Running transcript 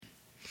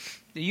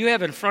You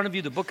have in front of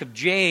you the book of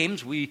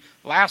James. We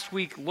last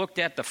week looked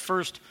at the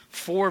first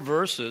 4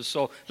 verses.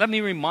 So let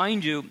me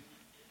remind you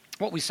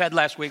what we said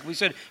last week. We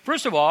said,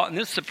 first of all, and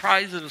this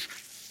surprises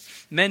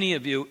many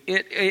of you,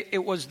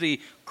 it was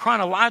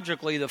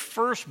chronologically the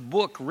first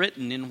book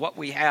written in what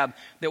we have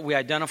that we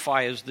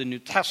identify as the New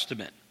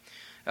Testament.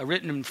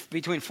 Written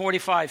between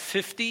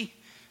 45-50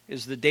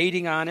 is the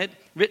dating on it.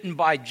 Written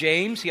by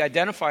James. He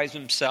identifies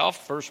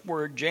himself, first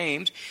word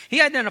James.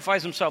 He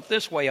identifies himself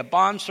this way, a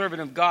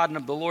bondservant of God and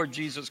of the Lord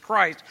Jesus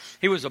Christ.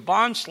 He was a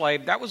bond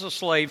slave. That was a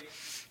slave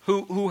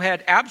who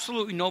had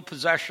absolutely no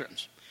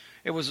possessions.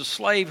 It was a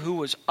slave who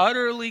was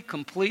utterly,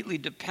 completely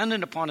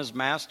dependent upon his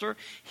master.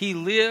 He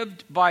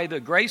lived by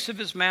the grace of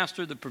his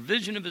master, the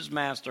provision of his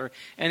master,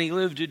 and he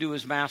lived to do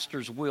his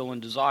master's will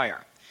and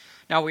desire.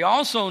 Now, we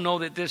also know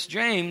that this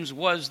James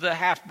was the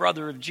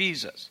half-brother of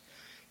Jesus.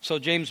 So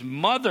James'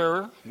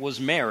 mother was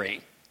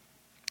Mary,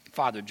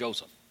 father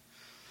Joseph.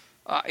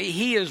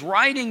 He is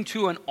writing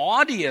to an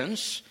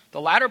audience,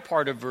 the latter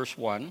part of verse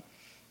 1,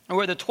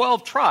 where the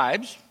 12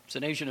 tribes, it's the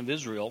nation of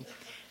Israel,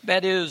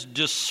 that is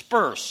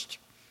dispersed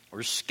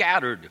or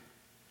scattered.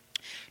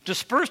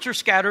 Dispersed or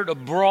scattered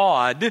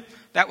abroad,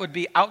 that would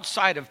be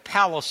outside of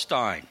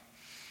Palestine.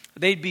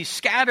 They'd be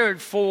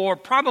scattered for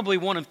probably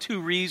one of 2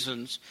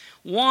 reasons.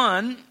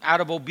 One,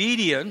 out of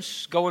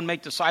obedience, go and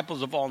make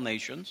disciples of all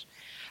nations.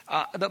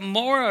 The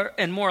more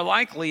and more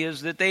likely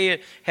is that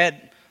they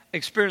had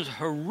experienced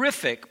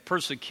horrific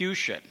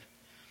persecution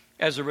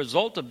as a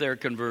result of their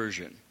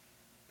conversion.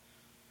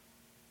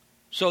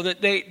 So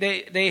that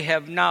they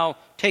have now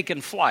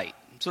taken flight.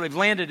 So they've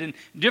landed in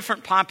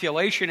different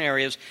population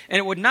areas, and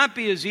it would not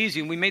be as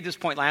easy, and we made this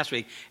point last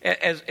week,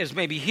 as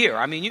maybe here.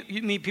 I mean,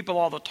 you meet people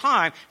all the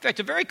time. In fact,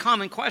 a very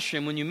common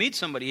question when you meet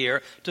somebody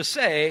here to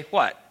say,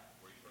 what?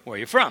 Where are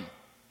you from?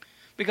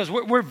 Because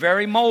we're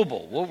very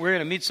mobile. We're going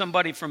to meet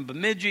somebody from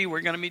Bemidji.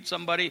 We're going to meet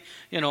somebody,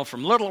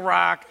 from Little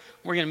Rock.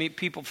 We're going to meet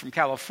people from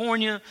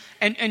California.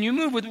 And you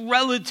move with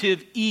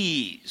relative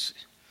ease.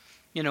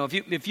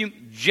 If you,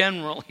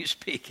 generally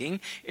speaking,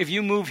 if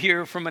you move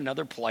here from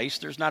another place,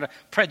 there's not a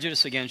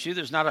prejudice against you.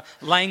 There's not a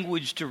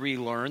language to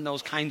relearn,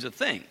 those kinds of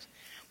things.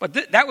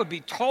 But that would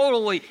be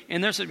totally,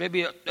 and there's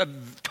maybe a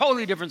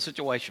totally different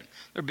situation.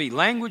 There'd be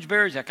language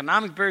barriers,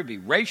 economic barriers,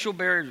 there'd be racial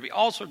barriers, there'd be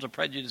all sorts of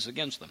prejudice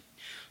against them.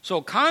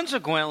 So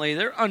consequently,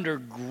 they're under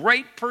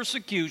great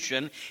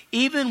persecution.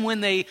 Even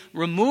when they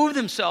remove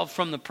themselves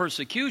from the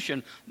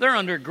persecution, they're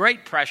under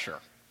great pressure.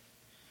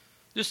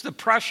 Just the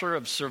pressure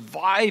of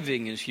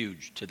surviving is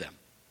huge to them.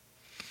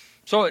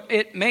 So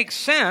it makes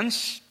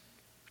sense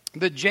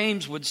that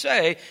James would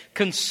say,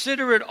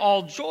 "Consider it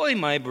all joy,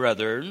 my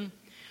brethren,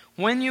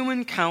 when you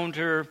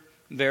encounter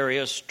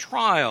various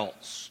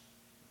trials."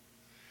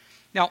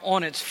 Now,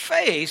 on its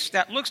face,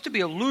 that looks to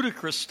be a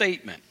ludicrous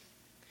statement.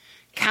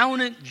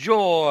 Count it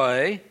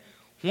joy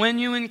when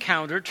you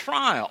encounter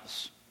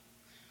trials.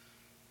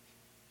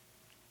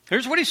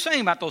 Here's what he's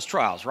saying about those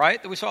trials,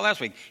 right, that we saw last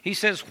week. He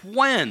says,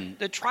 when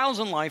the trials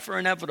in life are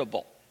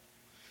inevitable,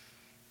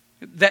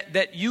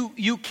 that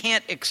you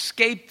can't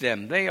escape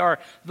them. They are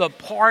the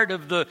part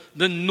of the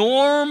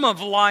norm of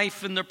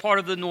life, and they're part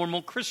of the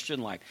normal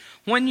Christian life.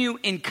 When you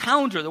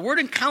encounter, the word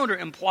encounter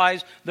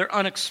implies they're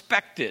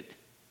unexpected.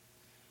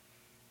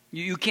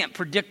 You can't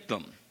predict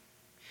them.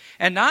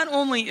 And not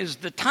only is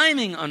the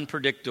timing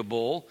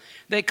unpredictable,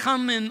 they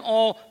come in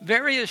all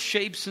various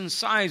shapes and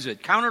sizes.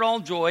 Count it all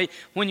joy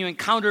when you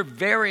encounter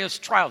various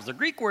trials. The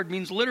Greek word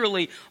means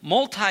literally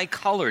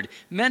multicolored,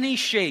 many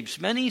shapes,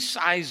 many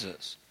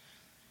sizes.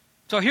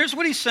 So here's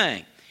what he's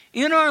saying.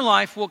 In our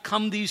life will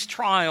come these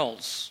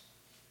trials.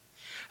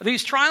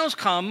 These trials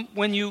come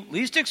when you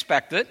least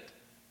expect it,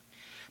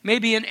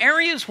 maybe in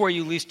areas where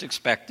you least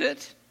expect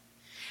it,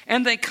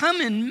 and they come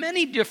in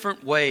many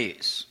different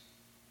ways.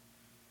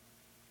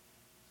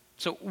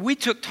 So we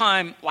took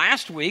time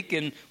last week,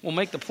 and we'll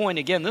make the point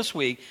again this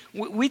week.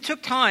 We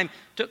took time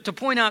to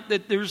point out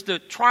that there's the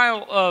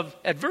trial of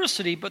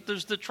adversity, but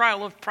there's the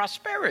trial of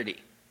prosperity.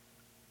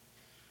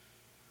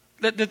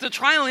 That the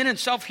trial in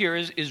itself here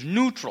is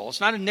neutral. It's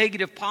not a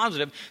negative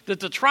positive. That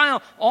the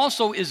trial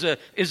also is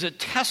a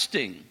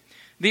testing.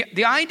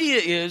 The idea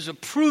is a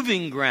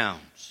proving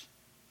grounds.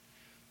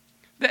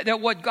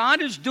 That what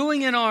God is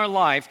doing in our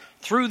life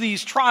through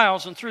these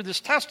trials and through this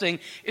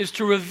testing is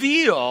to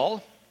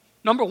reveal,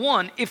 number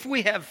one, if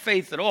we have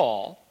faith at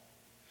all.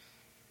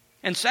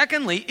 And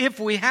secondly, if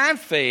we have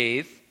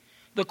faith,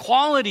 the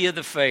quality of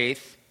the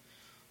faith,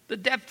 the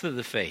depth of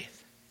the faith.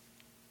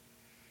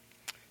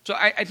 So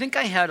I think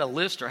I had a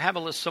list, or have a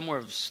list somewhere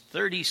of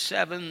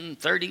 37,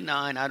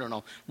 39, I don't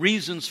know,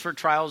 reasons for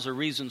trials or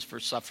reasons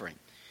for suffering.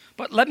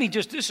 But let me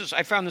just,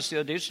 I found this the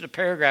other day, this is a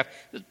paragraph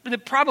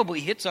that probably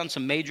hits on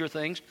some major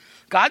things.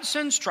 God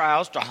sends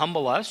trials to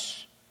humble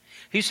us.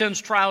 He sends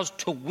trials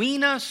to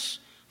wean us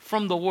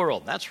from the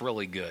world. That's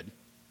really good.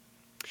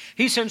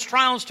 He sends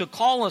trials to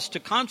call us to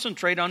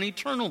concentrate on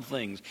eternal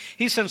things.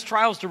 He sends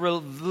trials to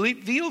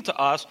reveal to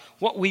us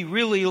what we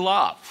really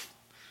love.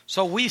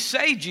 So we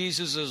say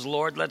Jesus is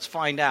Lord, let's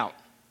find out.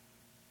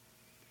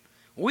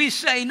 We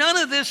say none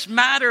of this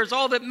matters.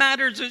 All that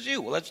matters is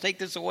you. Well, let's take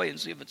this away and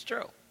see if it's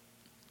true.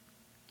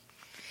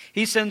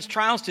 He sends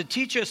trials to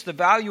teach us the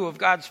value of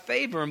God's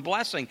favor and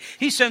blessing.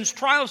 He sends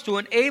trials to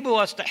enable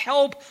us to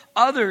help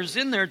others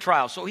in their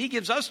trials. So he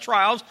gives us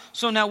trials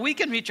so now we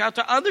can reach out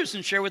to others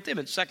and share with them.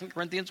 It's 2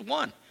 Corinthians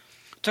 1.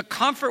 To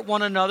comfort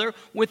one another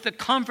with the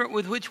comfort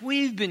with which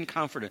we've been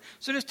comforted.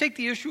 So just take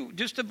the issue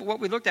just of what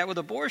we looked at with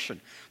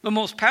abortion. The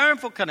most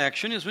powerful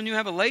connection is when you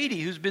have a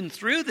lady who's been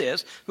through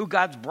this, who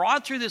God's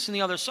brought through this on the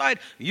other side.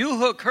 You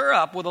hook her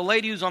up with a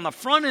lady who's on the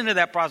front end of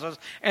that process,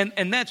 and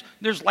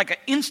there's like an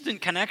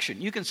instant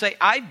connection. You can say,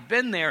 I've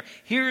been there.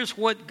 Here's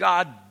what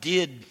God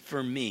did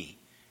for me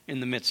in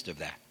the midst of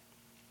that.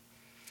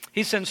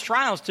 He sends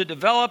trials to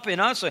develop in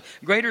us a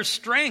greater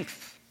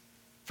strength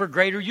for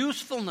greater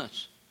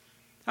usefulness.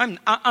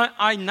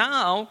 I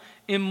now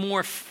am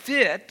more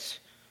fit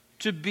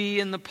to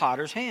be in the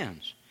potter's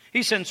hands.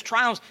 He sends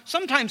trials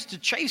sometimes to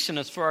chasten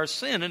us for our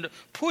sin and to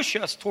push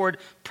us toward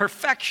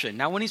perfection.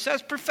 Now, when he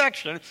says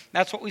perfection,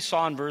 that's what we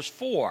saw in verse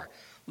 4.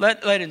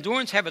 Let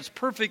endurance have its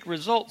perfect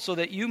result so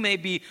that you may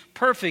be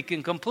perfect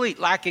and complete,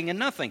 lacking in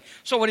nothing.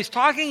 So what he's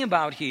talking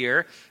about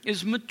here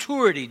is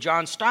maturity.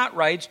 John Stott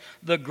writes,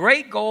 the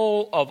great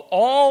goal of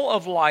all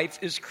of life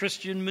is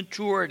Christian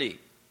maturity.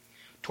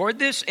 Toward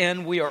this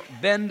end, we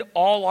bend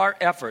all our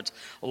efforts.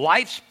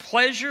 Life's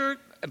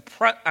pleasant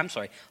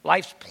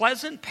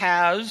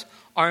paths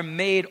are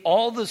made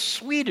all the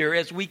sweeter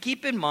as we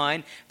keep in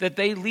mind that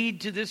they lead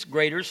to this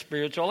greater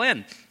spiritual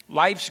end.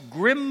 Life's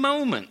grim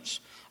moments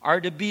are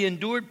to be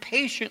endured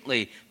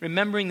patiently,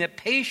 remembering that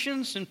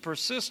patience and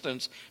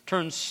persistence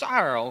turn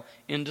sorrow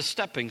into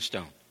stepping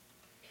stone.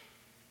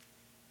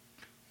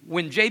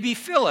 When J.B.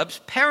 Phillips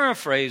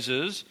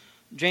paraphrases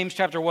James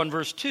chapter 1,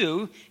 verse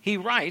 2, he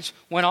writes,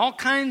 when all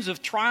kinds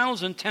of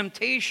trials and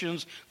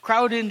temptations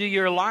crowd into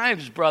your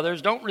lives,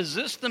 brothers, don't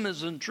resist them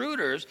as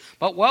intruders,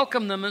 but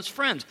welcome them as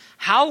friends.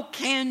 How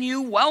can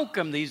you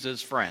welcome these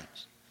as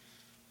friends?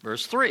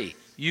 Verse 3,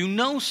 you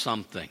know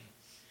something.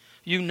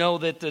 You know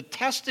that the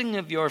testing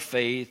of your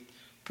faith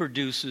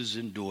produces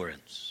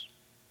endurance.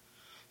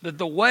 That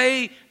the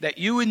way that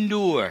you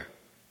endure,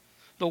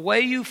 the way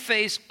you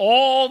face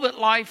all that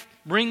life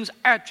brings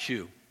at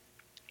you,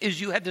 is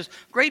you have this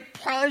great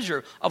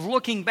pleasure of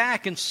looking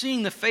back and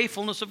seeing the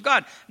faithfulness of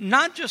God.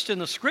 Not just in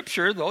the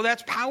Scripture, though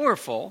that's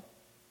powerful.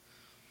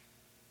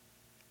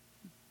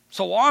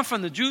 So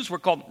often the Jews were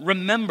called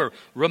remember.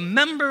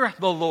 Remember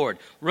the Lord.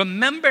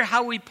 Remember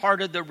how he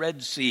parted the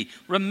Red Sea.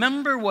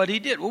 Remember what he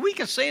did. Well, we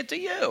can say it to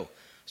you,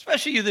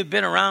 especially you that have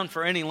been around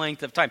for any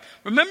length of time.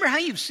 Remember how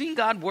you've seen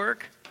God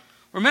work?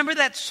 Remember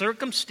that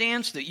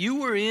circumstance that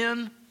you were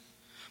in?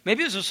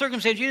 Maybe it was a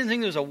circumstance you didn't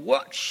think there was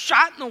a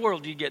shot in the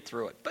world you'd get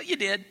through it, but you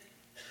did.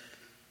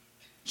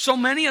 So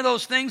many of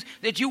those things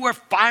that you were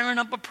firing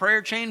up a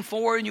prayer chain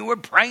for and you were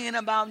praying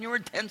about and you were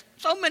tense.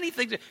 So many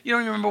things, you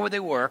don't even remember what they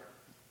were.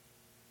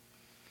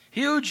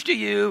 Huge to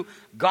you,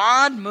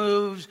 God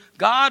moves,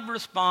 God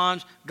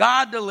responds,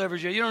 God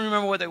delivers you. You don't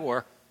remember what they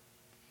were.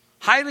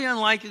 Highly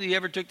unlikely you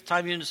ever took the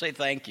time even to say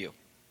thank you.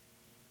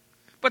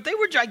 But they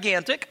were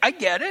gigantic, I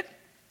get it.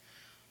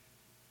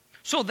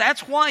 So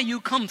that's why you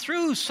come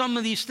through some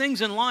of these things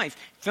in life,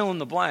 fill in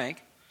the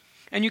blank,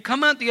 and you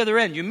come out the other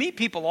end. You meet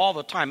people all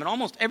the time, and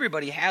almost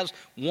everybody has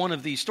one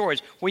of these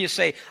stories where you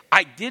say,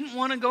 I didn't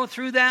want to go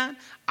through that.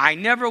 I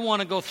never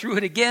want to go through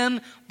it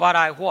again, but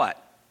I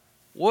what?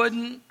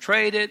 Wouldn't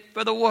trade it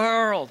for the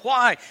world.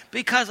 Why?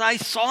 Because I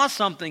saw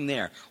something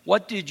there.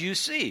 What did you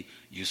see?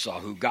 You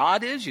saw who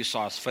God is, you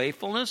saw his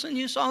faithfulness, and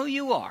you saw who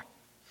you are.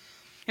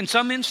 In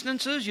some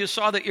instances, you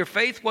saw that your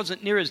faith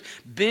wasn't near as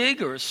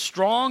big or as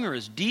strong or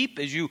as deep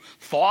as you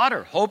thought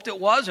or hoped it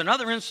was. In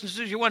other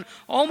instances, you went,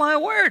 oh my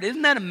word,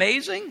 isn't that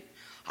amazing?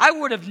 I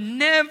would have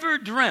never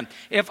dreamt.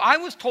 If I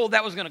was told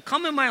that was going to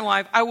come in my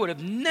life, I would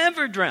have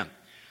never dreamt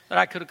that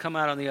I could have come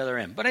out on the other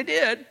end. But I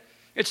did.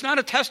 It's not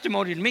a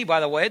testimony to me, by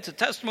the way. It's a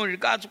testimony to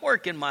God's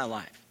work in my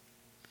life.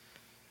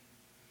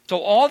 So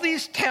all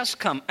these tests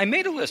come. I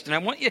made a list, and I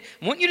want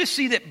you to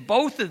see that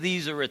both of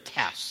these are a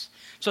test.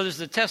 So there's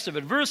the test of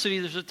adversity,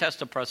 there's a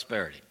test of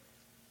prosperity.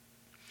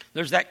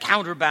 There's that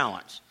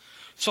counterbalance.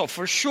 So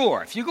for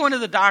sure, if you go into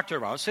the doctor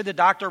tomorrow, say the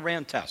doctor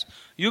ran tests.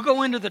 You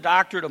go into the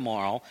doctor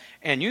tomorrow,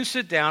 and you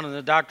sit down, and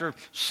the doctor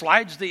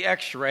slides the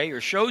x-ray or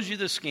shows you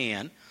the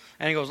scan,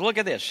 and he goes, look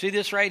at this. See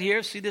this right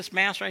here? See this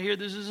mass right here?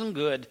 This isn't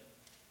good.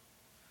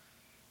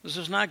 This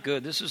is not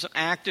good. This is an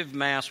active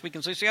mass. We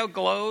can say, see how it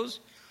glows?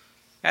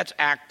 That's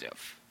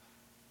active.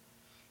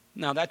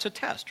 Now, that's a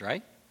test,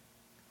 right?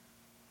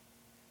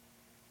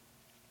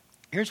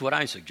 Here's what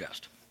I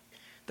suggest.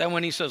 That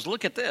when he says,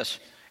 look at this,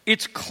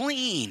 it's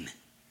clean.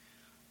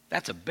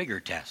 That's a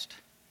bigger test.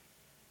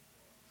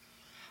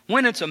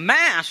 When it's a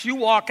mass, you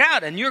walk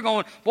out and you're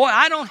going, boy,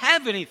 I don't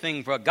have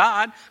anything for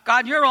God.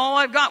 God, you're all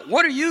I've got.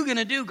 What are you going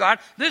to do, God?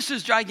 This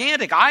is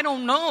gigantic. I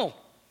don't know.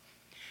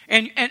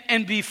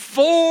 And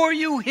before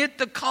you hit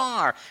the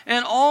car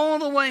and all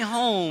the way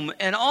home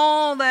and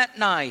all that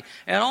night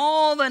and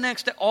all the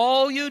next day,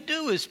 all you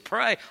do is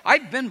pray.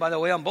 I've been, by the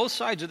way, on both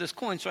sides of this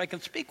coin so I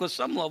can speak with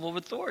some level of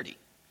authority.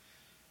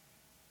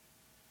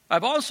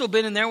 I've also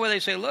been in there where they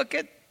say, look,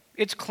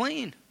 it's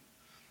clean.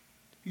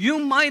 You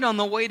might on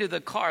the way to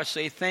the car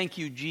say, thank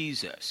you,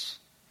 Jesus.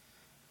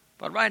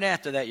 But right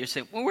after that, you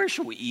say, well, where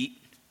should we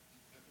eat?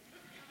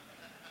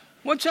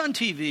 What's on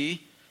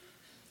TV?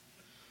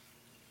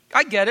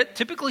 I get it,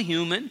 typically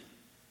human.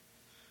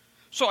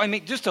 So I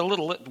make just a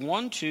little,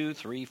 1, 2,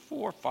 3,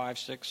 4, 5,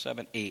 6,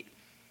 7, 8.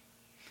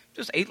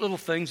 Just 8 little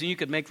things, and you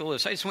could make the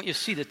list. I just want you to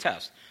see the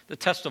test. The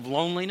test of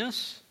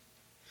loneliness,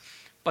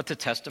 but the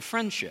test of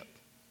friendship.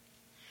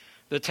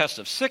 The test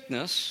of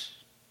sickness,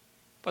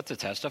 but the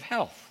test of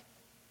health.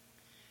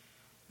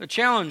 The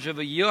challenge of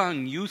a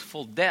young,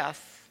 youthful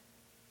death,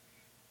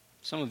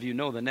 some of you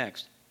know the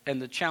next,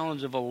 and the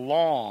challenge of a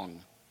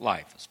long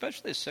life,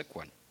 especially a sick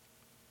one.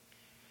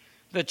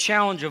 The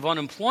challenge of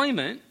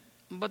unemployment,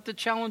 but the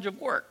challenge of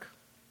work.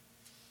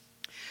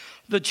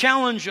 The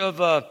challenge of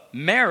a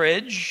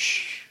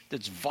marriage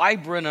that's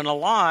vibrant and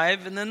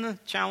alive, and then the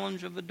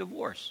challenge of a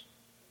divorce.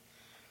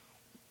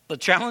 The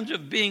challenge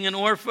of being an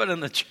orphan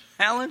and the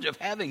challenge of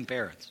having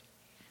parents.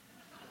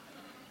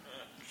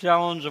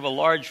 Challenge of a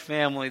large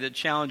family, the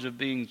challenge of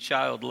being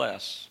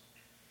childless.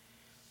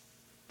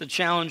 The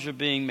challenge of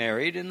being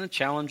married and the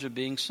challenge of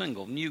being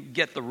single. And you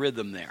get the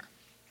rhythm there.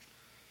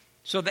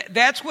 So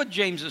that's what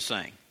James is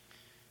saying.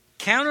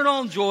 Count it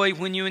all joy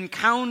when you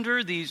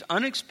encounter these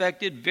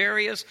unexpected,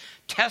 various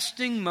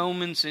testing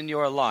moments in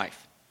your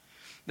life.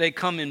 They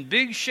come in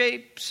big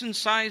shapes and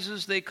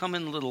sizes. They come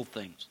in little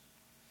things.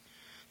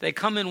 They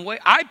come in way.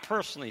 I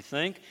personally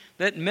think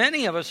that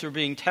many of us are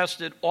being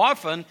tested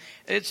often.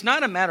 It's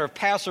not a matter of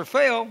pass or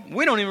fail.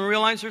 We don't even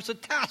realize there's a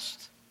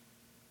test.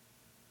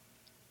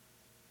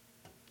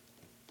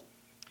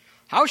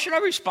 How should I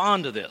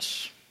respond to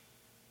this?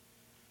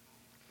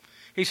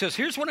 He says,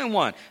 here's what I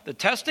want. The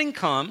testing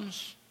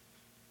comes,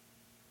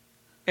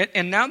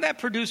 and now that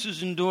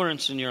produces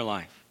endurance in your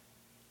life.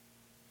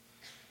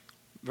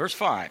 Verse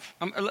 5.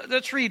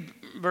 Let's read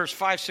verse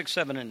 5, 6,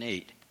 7, and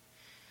 8.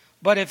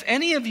 But if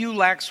any of you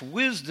lacks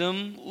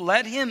wisdom,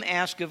 let him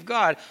ask of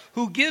God,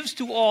 who gives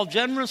to all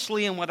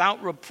generously and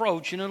without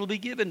reproach, and it'll be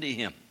given to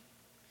him.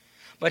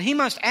 But he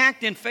must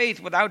act in faith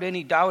without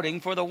any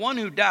doubting, for the one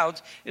who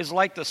doubts is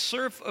like the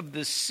surf of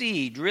the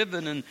sea,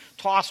 driven and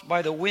tossed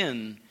by the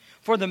wind.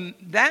 For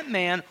that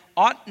man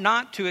ought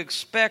not to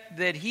expect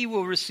that he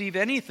will receive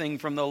anything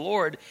from the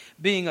Lord,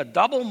 being a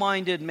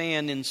double-minded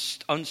man and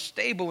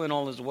unstable in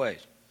all his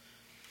ways.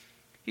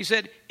 He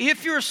said,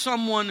 if you're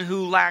someone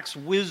who lacks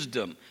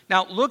wisdom.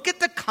 Now, look at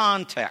the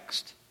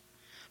context.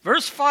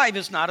 Verse 5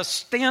 is not a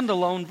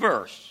standalone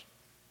verse.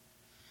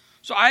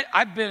 So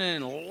I've been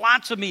in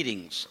lots of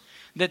meetings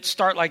that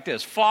start like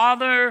this.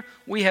 Father,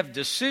 we have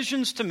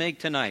decisions to make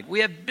tonight.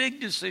 We have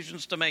big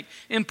decisions to make,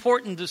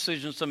 important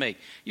decisions to make.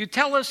 You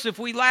tell us if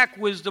we lack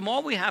wisdom,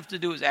 all we have to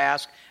do is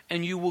ask,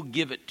 and you will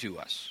give it to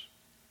us.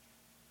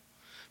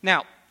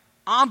 Now,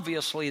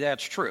 obviously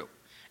that's true.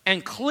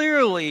 And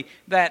clearly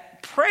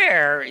that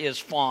prayer is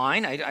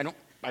fine. I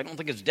don't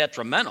think it's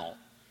detrimental.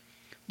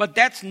 But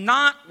that's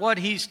not what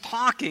he's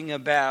talking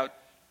about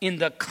in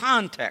the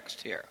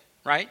context here,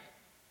 right?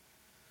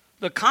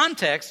 The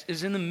context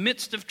is in the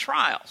midst of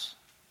trials.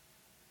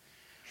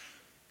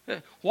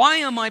 Why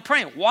am I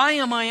praying? Why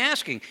am I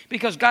asking?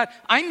 Because God,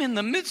 I'm in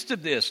the midst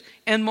of this.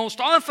 And most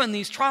often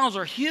these trials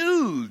are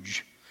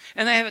huge.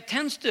 And they have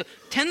a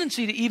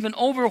tendency to even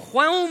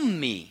overwhelm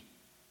me.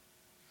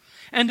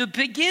 And the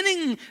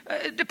beginning,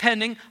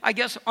 depending, I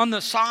guess, on the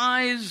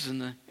size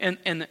and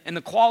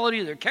the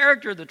quality of the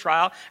character of the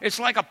trial, it's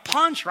like a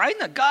punch right in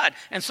the gut.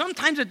 And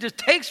sometimes it just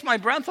takes my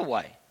breath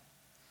away.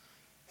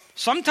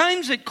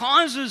 Sometimes it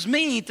causes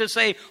me to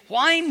say,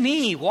 why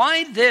me?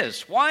 Why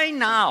this? Why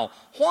now?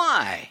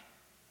 Why?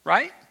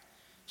 Right?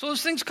 So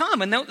those things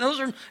come, and those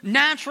are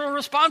natural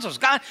responses.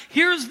 God,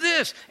 here's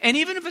this. And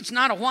even if it's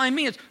not a why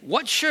me, it's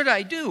what should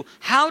I do?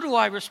 How do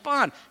I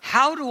respond?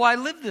 How do I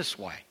live this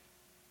way?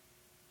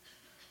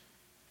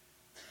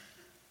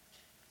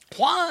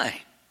 Why?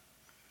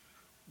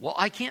 Well,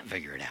 I can't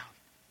figure it out.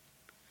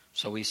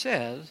 So he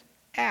says,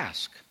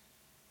 ask,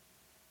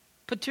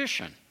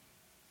 petition,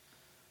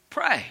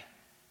 pray.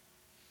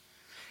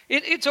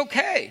 It's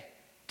okay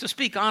to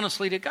speak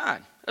honestly to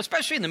God,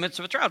 especially in the midst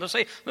of a trial, to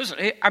say,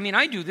 listen,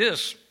 I do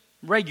this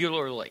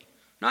regularly,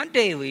 not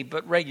daily,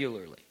 but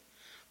regularly.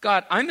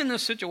 God, I'm in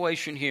this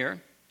situation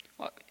here.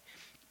 God,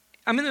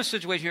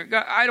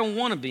 I don't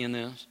want to be in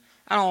this.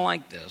 I don't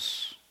like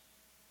this.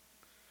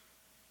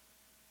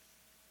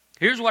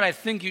 Here's what I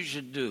think you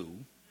should do.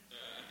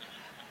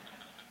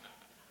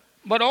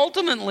 But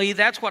ultimately,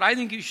 that's what I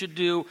think you should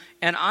do.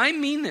 And I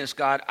mean this,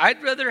 God.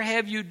 I'd rather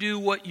have you do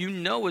what you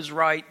know is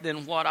right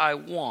than what I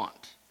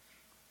want.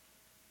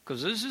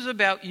 Because this is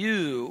about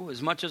you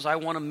as much as I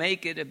want to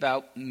make it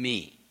about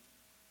me.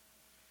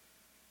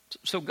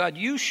 So God,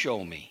 you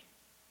show me.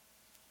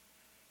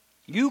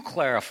 You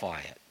clarify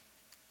it.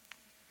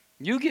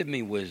 You give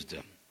me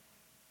wisdom.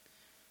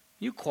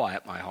 You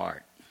quiet my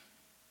heart.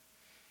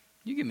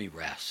 You give me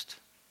rest.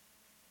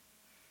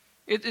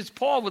 It's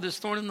Paul with his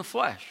thorn in the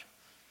flesh.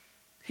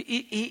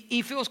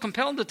 He feels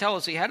compelled to tell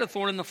us he had a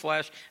thorn in the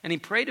flesh, and he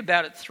prayed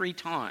about it 3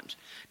 times.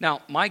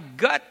 Now, my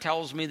gut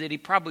tells me that he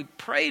probably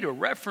prayed or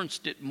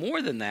referenced it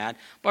more than that,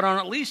 but on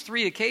at least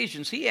 3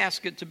 occasions, he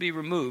asked it to be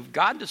removed.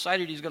 God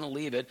decided he's going to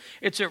leave it.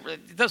 It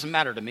doesn't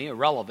matter to me,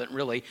 irrelevant,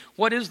 really.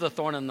 What is the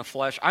thorn in the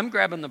flesh? I'm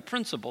grabbing the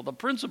principle. The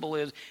principle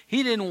is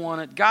he didn't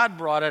want it. God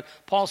brought it.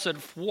 Paul said,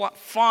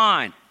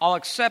 fine, I'll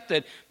accept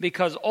it,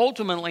 because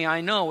ultimately I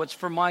know it's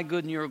for my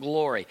good and your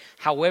glory,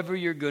 however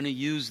you're going to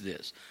use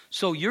this.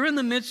 So you're in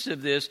the midst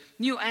of this,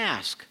 you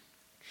ask.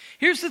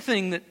 Here's the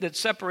thing that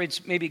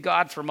separates maybe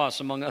God from us,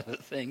 among other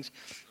things,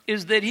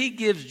 is that he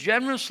gives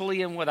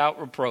generously and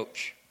without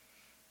reproach.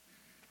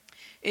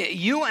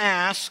 You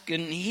ask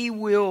and he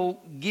will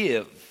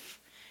give.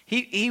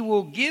 He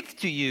will give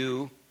to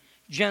you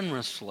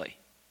generously.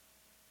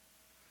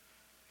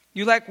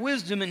 You lack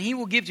wisdom and he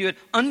will give to you it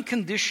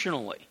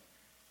unconditionally.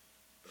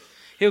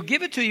 He'll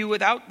give it to you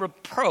without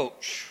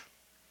reproach.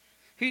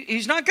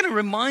 He's not going to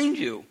remind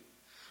you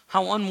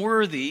how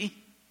unworthy,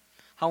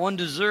 how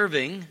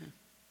undeserving,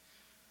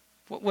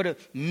 what a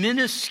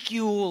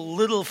minuscule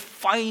little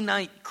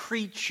finite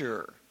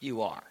creature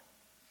you are.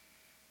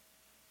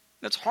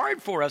 That's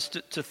hard for us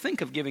to think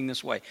of giving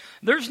this way.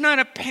 There's not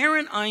a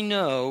parent I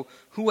know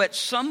who at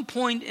some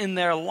point in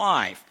their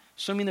life,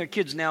 assuming their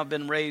kids now have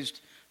been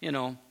raised,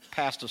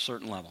 past a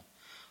certain level,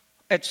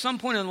 at some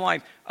point in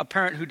life, a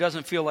parent who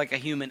doesn't feel like a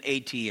human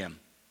ATM.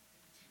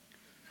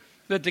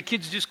 That the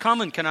kids just come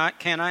and can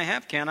I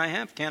have?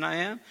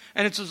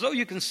 And it's as though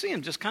you can see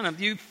them just kind of,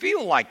 you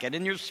feel like it,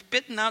 and you're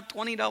spitting out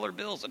 $20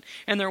 bills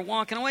and they're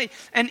walking away.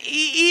 And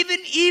even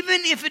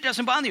if it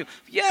doesn't bother you,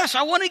 yes,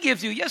 I want to give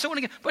to you, yes, I want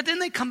to give, but then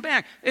they come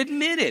back,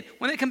 admit it.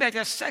 When they come back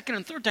that second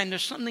and third time,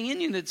 there's something in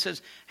you that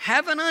says,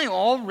 haven't I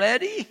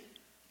already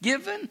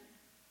given?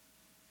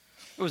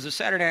 It was a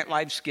Saturday Night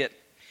Live skit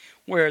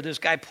where this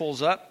guy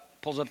pulls up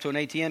to an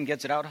ATM,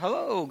 gets it out.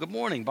 Hello, good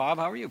morning, Bob.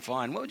 How are you?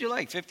 Fine. What would you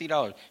like?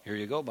 $50. Here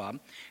you go, Bob.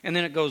 And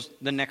then it goes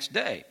the next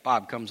day.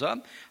 Bob comes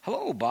up.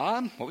 Hello,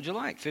 Bob. What would you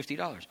like?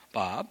 $50.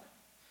 Bob,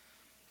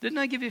 didn't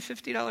I give you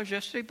 $50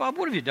 yesterday? Bob,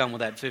 what have you done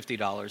with that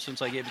 $50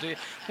 since I gave it to you?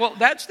 Well,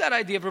 that's that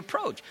idea of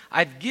reproach.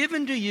 I've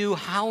given to you,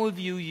 how have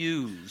you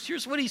used?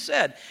 Here's what he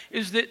said,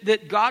 is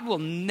that God will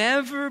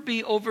never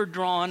be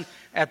overdrawn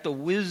at the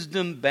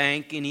wisdom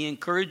bank, and he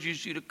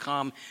encourages you to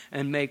come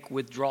and make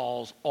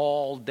withdrawals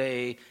all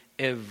day,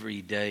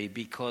 every day,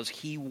 because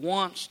he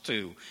wants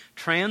to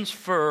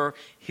transfer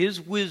his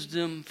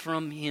wisdom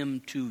from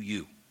him to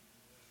you.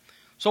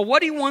 So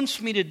what he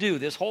wants me to do,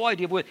 this whole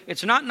idea of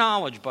it's not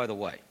knowledge, by the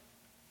way.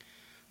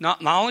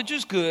 Knowledge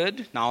is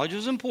good. Knowledge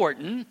is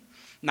important.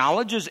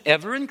 Knowledge is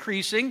ever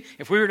increasing.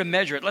 If we were to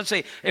measure it, let's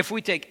say if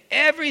we take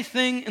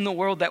everything in the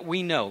world that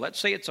we know, let's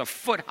say it's a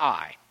foot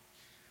high.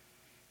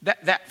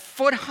 That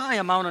foot high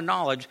amount of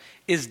knowledge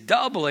is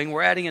doubling.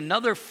 We're adding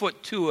another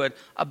foot to it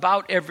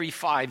about every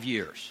 5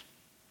 years.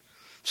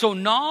 So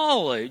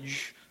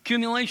knowledge,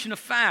 accumulation of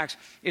facts,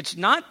 it's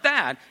not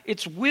that,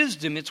 it's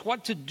wisdom, it's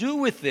what to do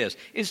with this,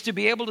 is to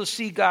be able to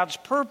see God's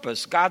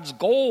purpose, God's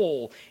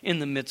goal in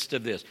the midst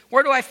of this.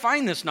 Where do I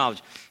find this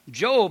knowledge?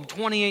 Job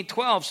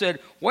 28:12 said,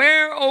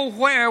 where, oh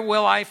where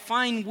will I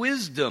find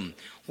wisdom?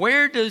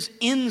 Where does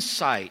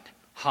insight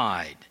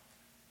hide?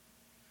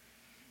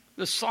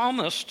 The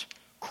psalmist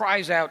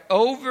cries out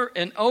over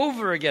and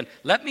over again,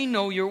 let me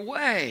know your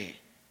way.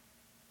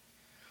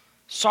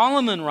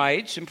 Solomon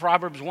writes in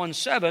Proverbs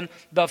 1:7,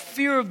 the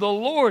fear of the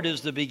Lord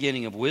is the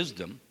beginning of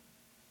wisdom.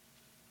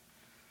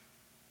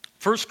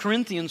 1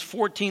 Corinthians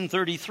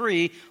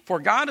 14:33,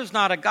 for God is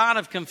not a God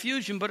of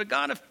confusion, but a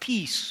God of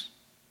peace.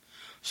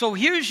 So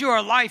here's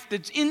your life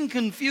that's in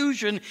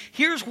confusion.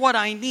 Here's what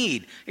I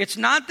need. It's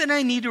not that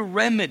I need a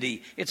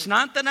remedy. It's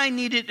not that I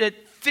need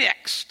it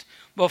fixed.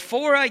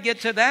 Before I get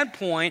to that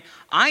point,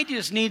 I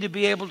just need to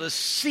be able to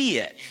see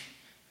it.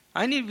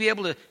 I need to be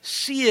able to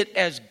see it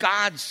as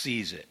God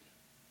sees it.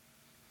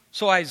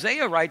 So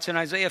Isaiah writes in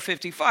Isaiah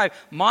 55,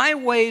 my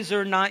ways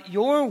are not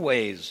your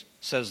ways,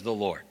 says the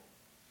Lord.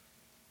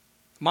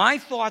 My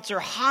thoughts are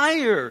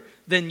higher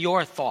than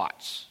your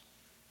thoughts.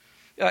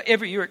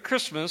 Every year at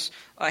Christmas,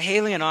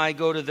 Haley and I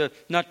go to the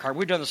Nutcracker.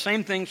 We've done the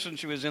same thing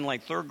since she was in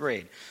like 3rd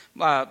grade.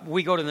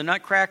 We go to the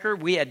Nutcracker.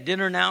 We had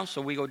dinner now,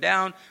 so we go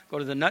down, go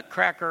to the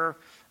Nutcracker,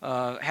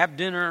 have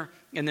dinner,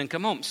 and then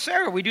come home.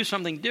 Sarah, we do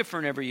something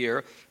different every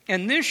year.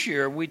 And this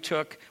year we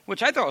took,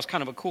 which I thought was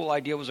kind of a cool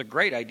idea, was a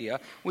great idea,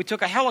 we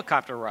took a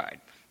helicopter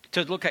ride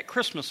to look at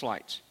Christmas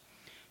lights.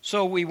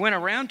 So we went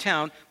around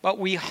town, but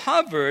we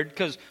hovered,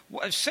 because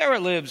Sarah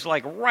lives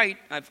like right,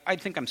 I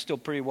think I'm still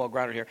pretty well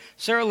grounded here.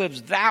 Sarah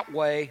lives that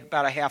way,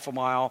 about a half a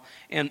mile,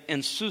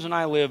 and Susan and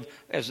I live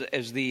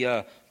as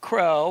the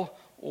crow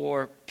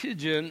or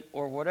pigeon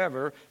or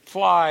whatever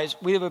flies,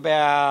 we live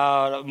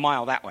about a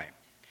mile that way.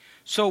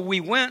 So we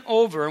went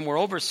over, and we're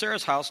over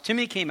Sarah's house.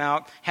 Timmy came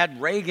out,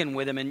 had Reagan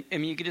with him,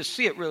 and you could just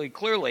see it really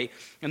clearly.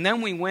 And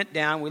then we went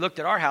down, we looked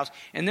at our house,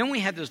 and then we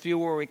had this view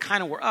where we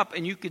kind of were up,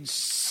 and you could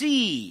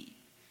see.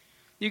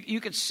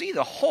 You could see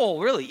the whole,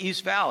 really,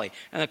 East Valley.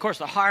 And, of course,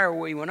 the higher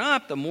we went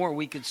up, the more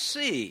we could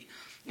see.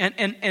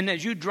 And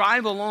as you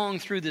drive along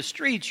through the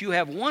streets, you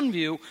have one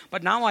view,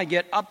 but now I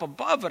get up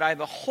above it, I have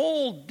a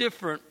whole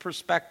different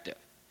perspective.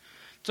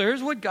 So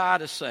here's what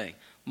God is saying.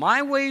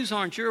 My ways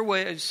aren't your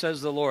ways,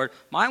 says the Lord.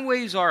 My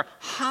ways are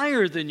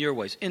higher than your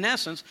ways. In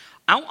essence,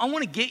 I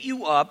want to get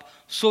you up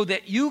so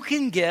that you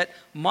can get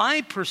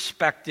my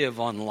perspective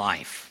on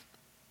life.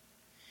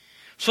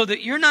 So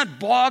that you're not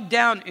bogged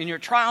down in your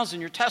trials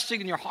and your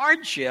testing and your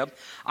hardship.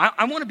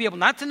 I want to be able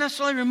not to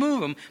necessarily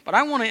remove them, but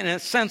I want to, in a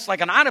sense, like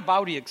an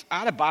out-of-body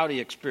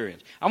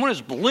experience. I want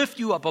to just lift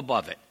you up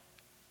above it.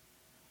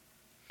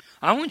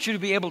 I want you to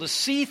be able to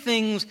see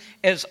things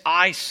as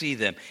I see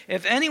them.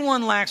 If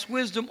anyone lacks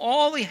wisdom,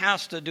 all he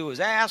has to do is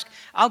ask.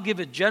 I'll give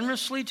it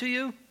generously to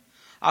you.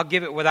 I'll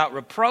give it without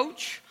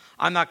reproach.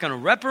 I'm not going to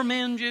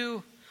reprimand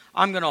you.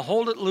 I'm going to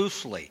hold it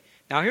loosely.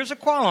 Now here's a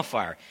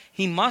qualifier.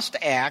 He must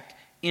act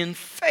in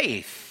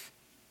faith.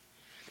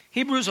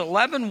 Hebrews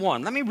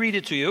 11:1. Let me read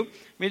it to you.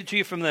 Read it to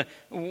you from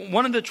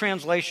one of the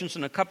translations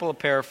and a couple of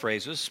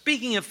paraphrases.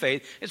 Speaking of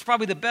faith, it's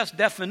probably the best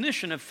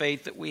definition of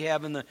faith that we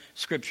have in the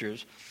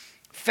Scriptures.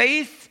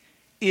 Faith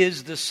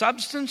is the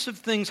substance of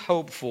things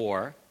hoped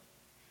for,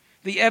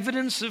 the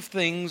evidence of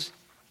things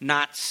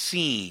not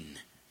seen.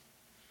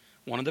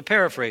 One of the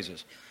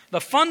paraphrases.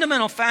 The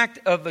fundamental fact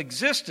of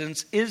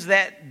existence is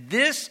that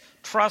this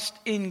trust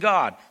in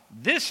God,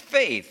 this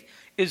faith,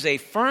 is a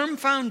firm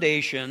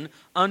foundation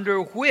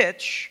under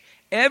which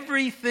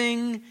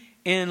everything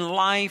in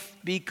life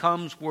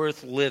becomes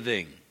worth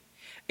living.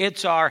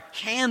 It's our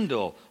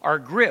handle, our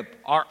grip,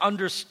 our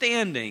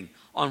understanding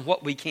on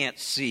what we can't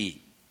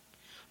see.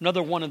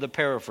 Another one of the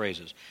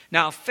paraphrases.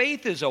 Now,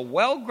 faith is a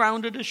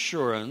well-grounded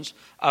assurance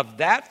of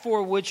that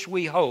for which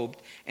we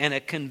hoped and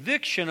a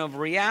conviction of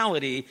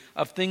reality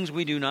of things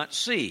we do not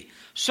see.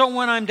 So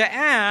when I'm to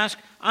ask,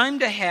 I'm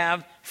to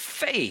have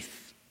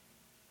faith.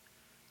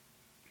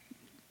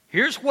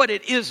 Here's what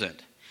it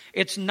isn't.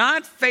 It's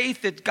not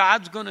faith that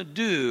God's going to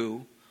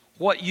do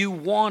what you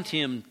want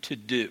him to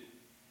do.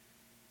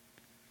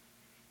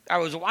 I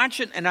was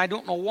watching, and I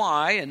don't know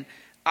why,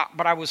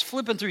 but I was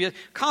flipping through.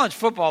 College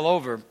football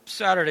over.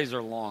 Saturdays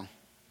are long.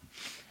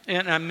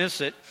 And I miss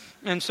it.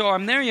 And so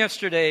I'm there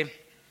yesterday.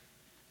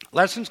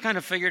 Lessons kind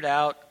of figured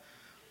out.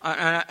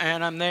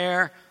 And I'm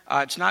there.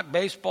 It's not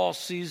baseball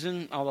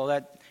season,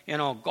 although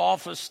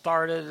golf has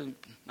started. And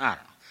I don't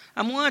know.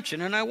 I'm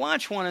watching, and I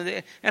watch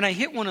and I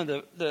hit one of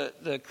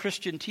the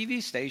Christian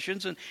TV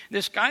stations, and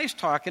this guy's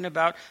talking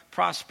about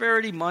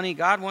prosperity, money.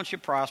 God wants you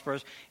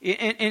prosperous.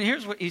 And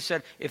here's what he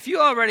said. If you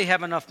already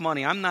have enough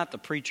money, I'm not the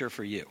preacher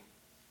for you.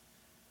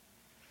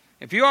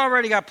 If you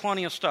already got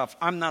plenty of stuff,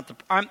 I'm not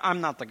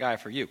the guy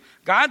for you.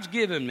 God's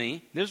given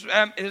me this.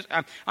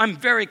 I'm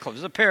very close. This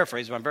is a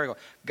paraphrase, but I'm very close.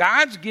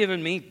 God's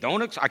given me.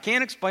 I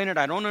can't explain it.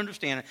 I don't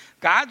understand it.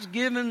 God's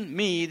given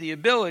me the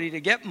ability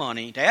to get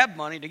money, to have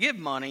money, to give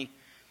money,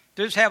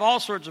 to just have all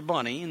sorts of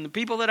money. And the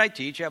people that I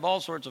teach have all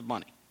sorts of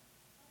money.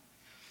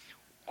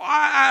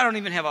 I don't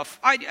even have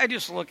I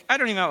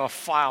don't even have a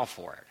file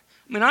for it.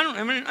 I don't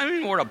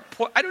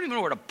even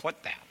know where to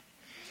put that.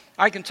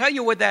 I can tell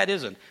you what that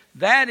isn't.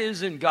 That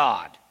isn't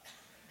God.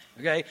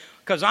 Okay?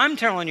 Because I'm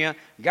telling you,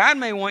 God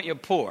may want you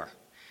poor.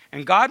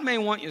 And God may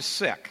want you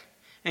sick.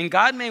 And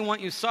God may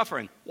want you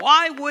suffering.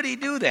 Why would he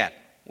do that?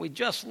 We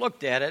just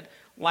looked at it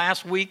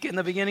last week and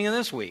the beginning of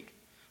this week.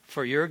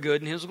 For your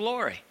good and his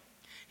glory.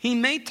 He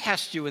may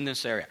test you in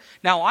this area.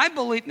 Now, I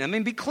believe,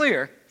 be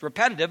clear,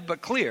 repetitive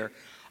but clear.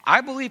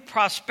 I believe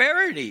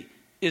prosperity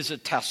is a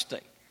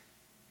testing.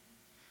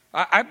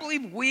 I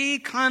believe we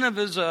kind of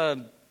as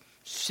a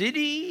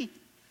city,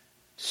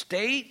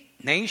 state,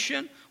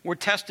 nation, were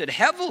tested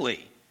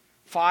heavily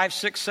 5,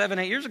 6, 7,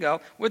 8 years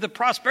ago with the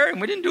prosperity,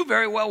 and we didn't do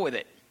very well with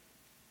it.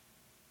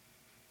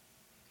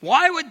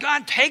 Why would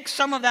God take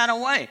some of that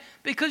away?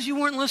 Because you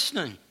weren't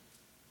listening.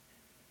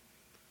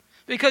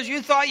 Because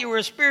you thought you were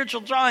a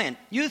spiritual giant.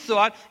 You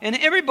thought, and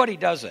everybody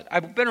does it.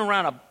 I've been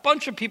around a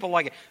bunch of people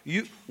like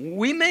it.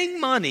 We make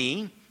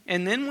money,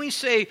 and then we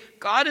say,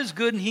 God is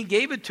good and he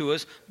gave it to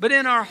us. But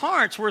in our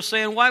hearts, we're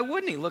saying, why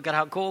wouldn't he? Look at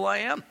how cool I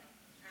am.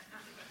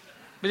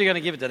 But you're going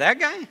to give it to that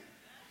guy?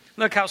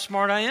 Look how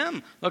smart I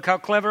am. Look how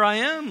clever I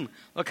am.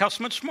 Look how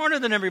much smarter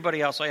than everybody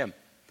else I am.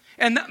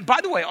 And by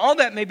the way, all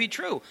that may be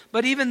true.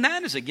 But even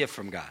that is a gift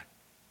from God.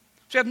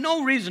 So you have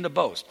no reason to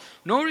boast.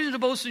 No reason to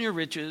boast in your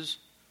riches.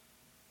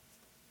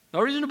 No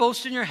reason to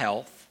boast in your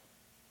health.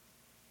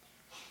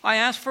 I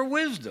ask for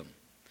wisdom.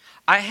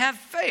 I have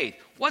faith.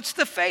 What's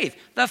the faith?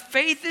 The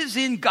faith is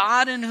in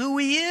God and who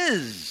he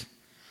is.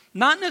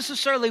 Not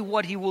necessarily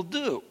what he will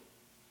do.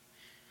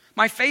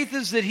 My faith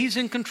is that he's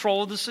in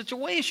control of the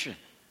situation.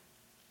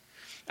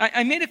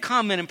 I made a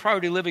comment in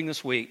Priority Living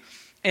this week.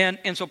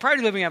 And so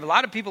Priority Living, I have a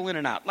lot of people in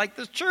and out. Like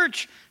the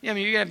church,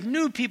 you have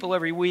new people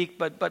every week,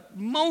 but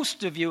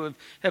most of you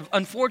have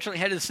unfortunately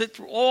had to sit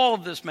through all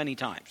of this many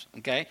times.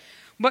 Okay?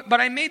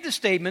 But I made the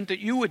statement that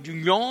you would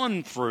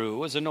yawn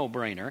through as a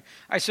no-brainer.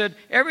 I said,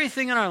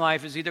 everything in our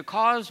life is either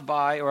caused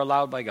by or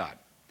allowed by God.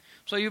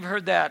 So you've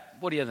heard that,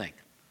 what do you think,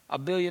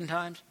 1 billion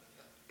times?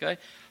 Okay?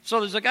 So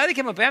there's a guy that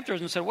came up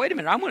afterwards and said, wait a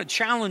minute, I'm going to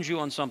challenge you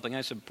on something.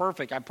 I said,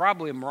 perfect, I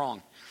probably am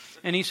wrong.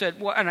 And he said,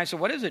 well, and I said,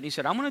 what is it? And he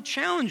said, I'm going to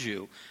challenge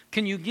you.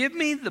 Can you give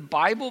me the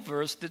Bible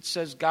verse that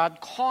says God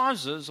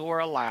causes or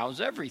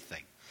allows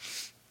everything?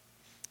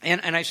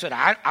 And I said,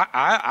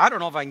 I don't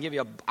know if I can give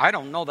you I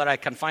don't know that I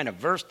can find a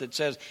verse that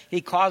says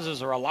he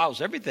causes or allows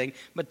everything,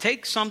 but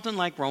take something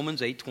like Romans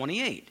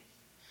 8:28.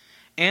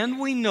 And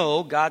we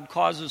know God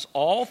causes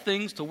all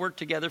things to work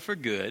together for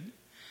good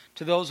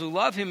to those who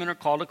love him and are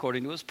called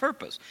according to his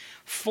purpose.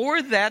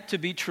 For that to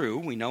be true,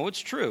 we know it's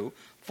true.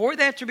 For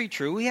that to be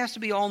true, he has to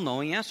be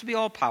all-knowing, he has to be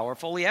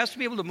all-powerful, he has to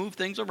be able to move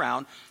things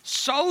around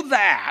so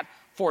that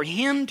for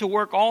him to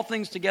work all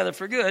things together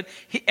for good,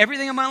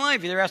 everything in my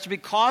life either has to be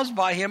caused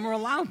by him or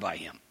allowed by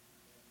him.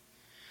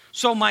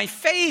 So my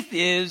faith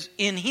is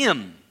in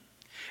him.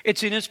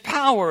 It's in his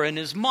power, in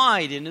his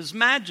might, in his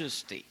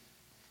majesty.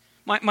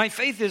 My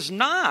faith is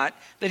not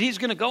that he's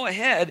going to go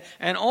ahead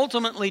and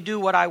ultimately do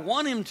what I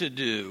want him to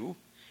do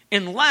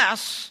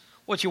unless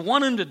what you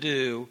want him to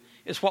do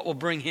is what will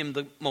bring him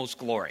the most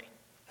glory.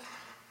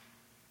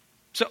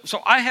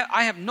 So I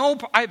have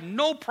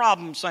no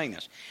problem saying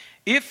this.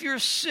 If you're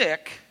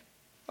sick,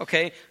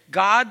 okay,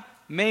 God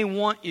may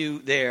want you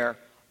there.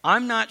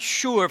 I'm not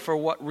sure for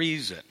what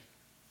reason.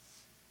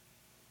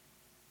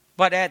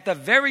 But at the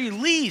very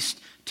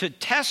least, to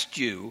test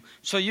you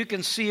so you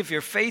can see if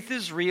your faith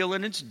is real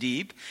and it's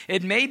deep.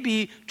 It may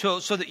be so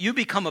that you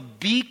become a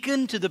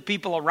beacon to the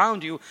people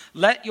around you.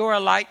 Let your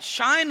light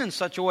shine in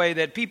such a way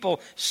that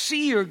people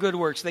see your good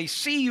works. They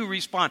see you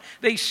respond.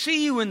 They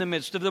see you in the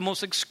midst of the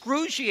most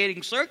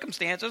excruciating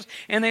circumstances,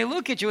 and they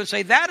look at you and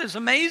say, that is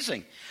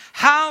amazing.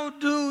 How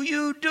do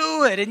you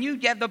do it? And you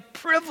get the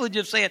privilege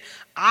of saying,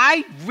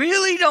 I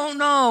really don't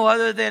know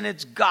other than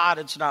it's God,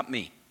 it's not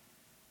me.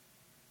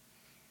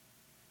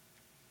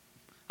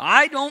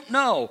 I don't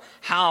know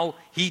how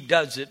he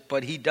does it,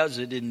 but he does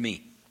it in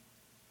me.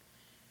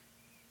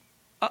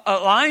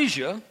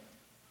 Elijah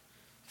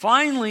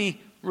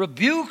finally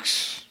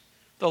rebukes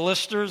the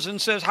listeners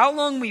and says, how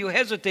long will you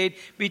hesitate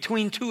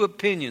between two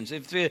opinions?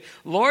 If the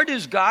Lord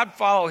is God,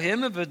 follow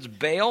him. If it's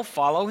Baal,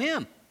 follow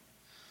him.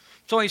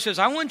 So he says,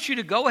 I want you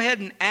to go ahead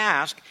and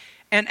ask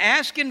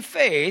in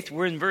faith.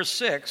 We're in verse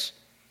 6.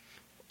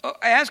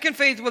 Ask in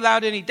faith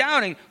without any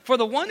doubting, for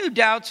the one who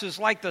doubts is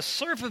like the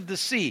surf of the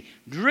sea,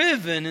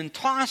 driven and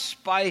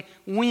tossed by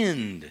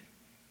wind,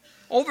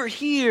 over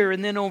here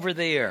and then over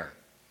there.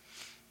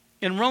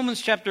 In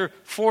Romans chapter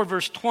 4,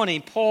 verse 20,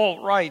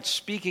 Paul writes,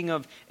 speaking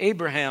of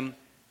Abraham,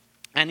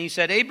 and he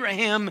said,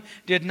 Abraham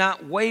did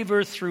not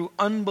waver through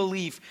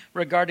unbelief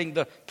regarding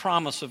the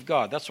promise of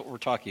God. That's what we're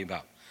talking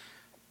about.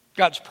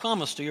 God's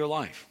promise to your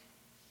life.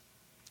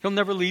 He'll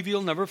never leave you,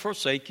 he'll never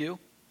forsake you.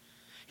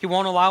 He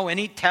won't allow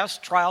any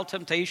test, trial,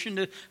 temptation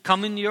to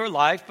come into your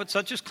life, but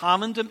such is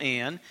common to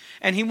man.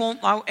 And he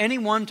won't allow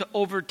anyone to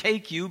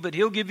overtake you, but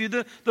he'll give you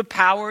the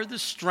power, the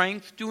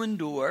strength to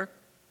endure.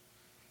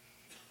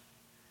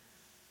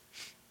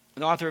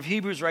 The author of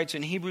Hebrews writes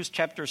in Hebrews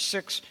chapter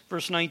 6,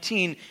 verse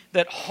 19,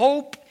 that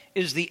hope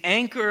is the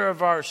anchor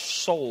of our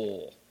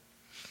soul.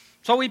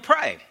 So we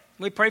pray.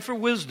 We pray for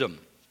wisdom.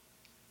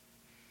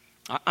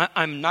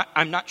 I'm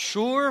not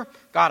sure.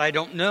 God, I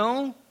don't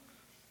know.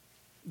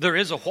 There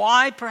is a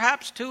why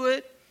perhaps to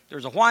it.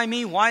 There's a why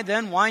me, why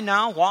then, why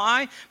now,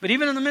 why. But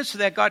even in the midst of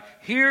that, God,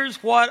 here's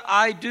what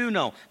I do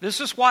know. This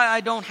is why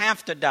I don't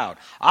have to doubt.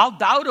 I'll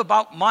doubt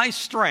about my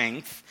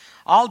strength.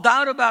 I'll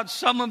doubt about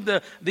some of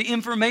the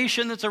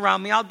information that's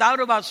around me. I'll doubt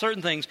about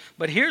certain things.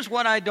 But here's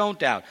what I don't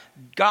doubt.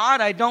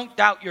 God, I don't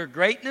doubt your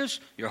greatness,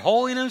 your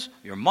holiness,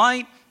 your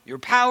might, your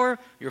power,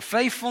 your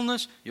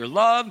faithfulness, your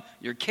love,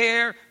 your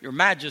care, your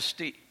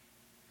majesty.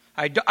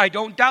 I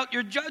don't doubt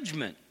your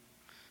judgment.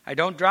 I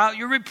don't doubt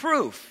your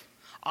reproof.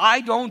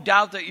 I don't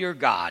doubt that you're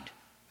God.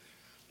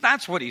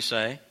 That's what he's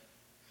saying.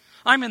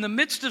 I'm in the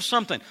midst of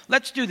something.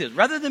 Let's do this.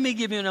 Rather than me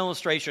give you an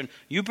illustration,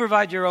 you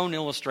provide your own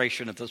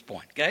illustration at this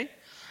point, okay?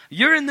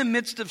 You're in the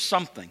midst of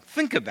something.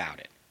 Think about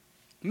it.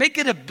 Make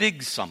it a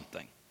big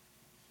something.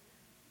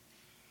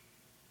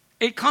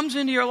 It comes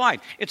into your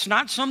life. It's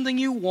not something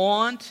you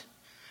want.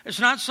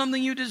 It's not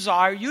something you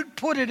desire. You'd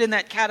put it in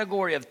that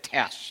category of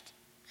test.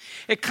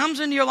 It comes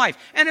into your life.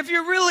 And if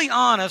you're really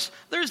honest,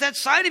 there's that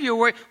side of you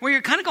where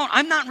you're kind of going,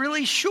 I'm not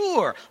really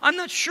sure. I'm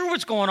not sure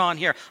what's going on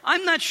here.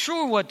 I'm not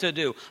sure what to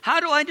do. How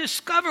do I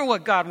discover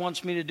what God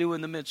wants me to do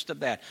in the midst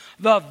of that?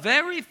 The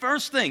very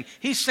first thing,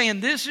 he's saying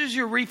this is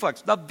your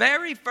reflex. The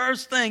very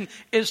first thing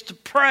is to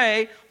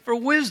pray for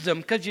wisdom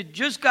because you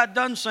just got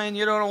done saying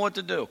you don't know what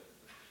to do.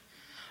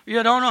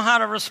 You don't know how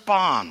to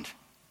respond.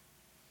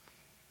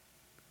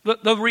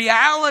 The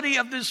reality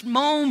of this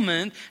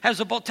moment has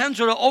the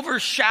potential to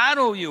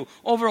overshadow you,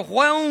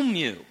 overwhelm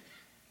you.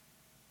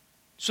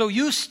 So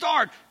you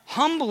start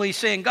humbly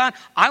saying, God,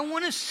 I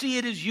want to see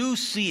it as you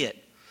see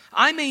it.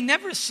 I may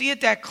never see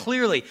it that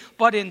clearly,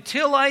 but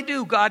until I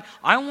do, God,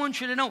 I want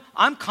you to know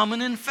I'm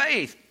coming in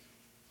faith.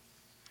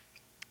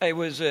 I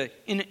was in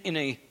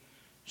a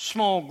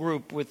small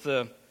group with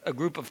a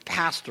group of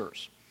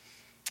pastors.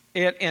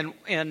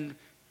 And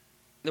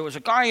there was a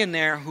guy in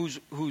there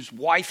whose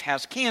wife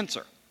has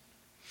cancer.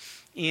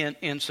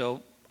 And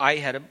so I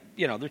had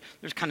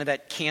there's kind of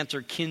that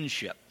cancer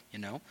kinship,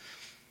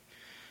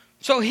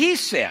 So he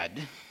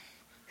said,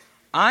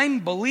 I'm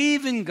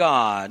believing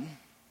God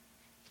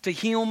to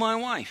heal my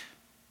wife.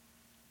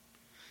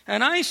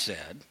 And I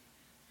said,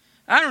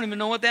 I don't even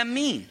know what that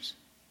means.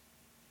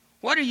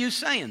 What are you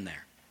saying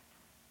there?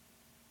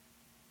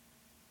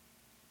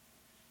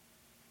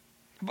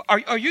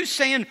 Are you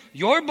saying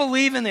you're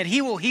believing that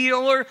he will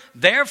heal her,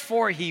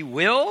 therefore he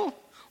will,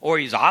 or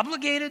he's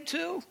obligated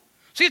to?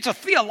 See, it's a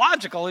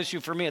theological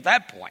issue for me at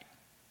that point.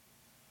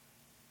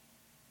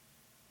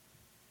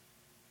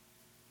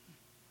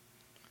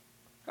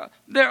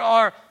 There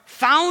are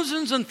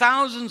thousands and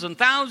thousands and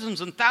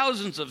thousands and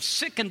thousands of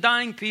sick and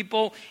dying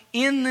people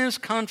in this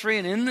country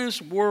and in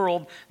this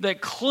world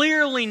that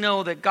clearly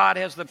know that God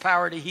has the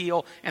power to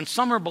heal, and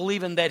some are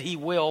believing that he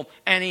will,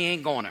 and he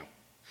ain't going to.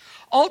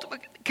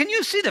 Can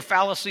you see the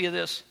fallacy of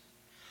this?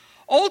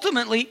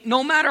 Ultimately,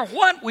 no matter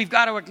what, we've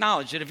got to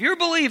acknowledge that if you're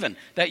believing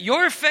that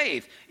your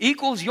faith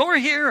equals your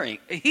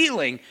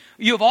healing,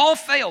 you've all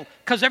failed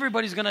because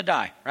everybody's going to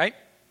die, right?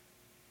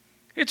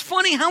 It's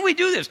funny how we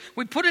do this.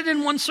 We put it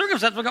in one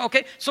circumstance. We go,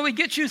 okay, so we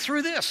get you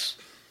through this.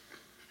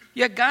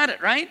 You got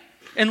it, right?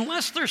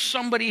 Unless there's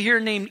somebody here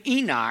named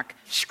Enoch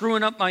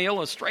screwing up my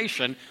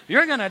illustration,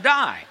 you're going to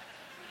die.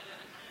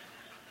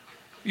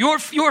 Your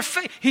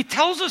faith. He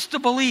tells us to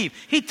believe.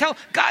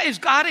 God, is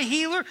God a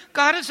healer?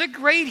 God is a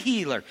great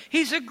healer.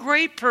 He's a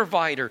great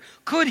provider.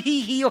 Could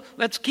he heal?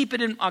 I'll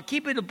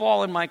keep it a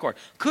ball in my court.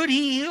 Could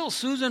he heal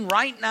Susan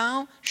right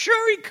now?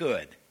 Sure he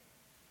could.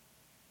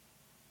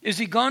 Is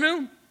he going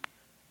to?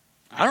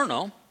 I don't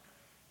know.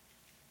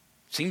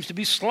 Seems to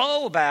be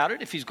slow about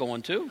it if he's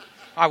going to.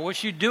 I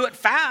wish you'd do it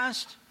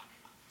fast.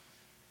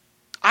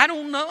 I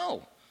don't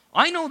know.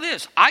 I know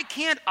this. I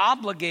can't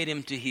obligate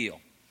him to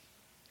heal.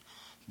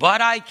 But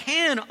I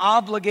can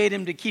obligate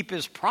him to keep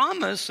his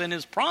promise, and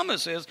his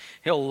promise is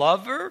he'll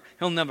love her,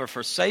 he'll never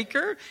forsake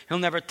her, he'll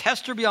never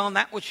test her beyond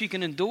that which she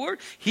can endure.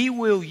 He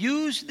will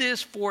use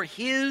this for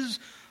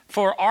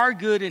our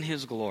good and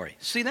his glory.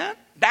 See that?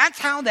 That's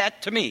how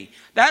that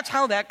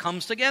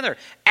comes together.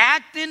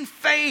 Act in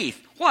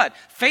faith. What?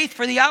 Faith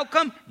for the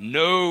outcome?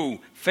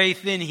 No.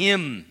 Faith in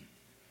him.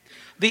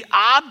 The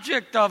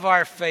object of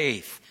our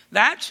faith.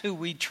 That's who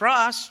we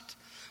trust.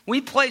 We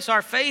place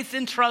our faith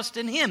and trust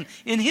in him,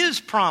 in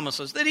his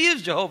promises, that he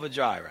is Jehovah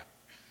Jireh,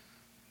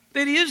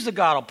 that he is the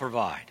God who'll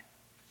provide.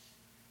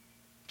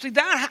 See,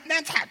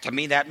 to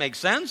me, that makes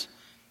sense.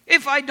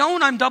 If I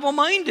don't, I'm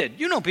double-minded.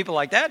 You know people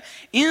like that.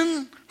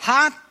 In,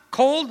 hot,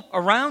 cold,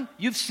 around.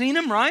 You've seen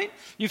them, right?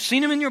 You've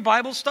seen them in your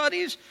Bible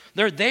studies.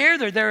 They're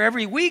there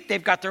every week.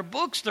 They've got their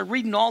books. They're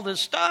reading all this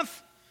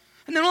stuff.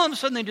 And then all of a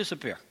sudden they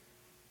disappear.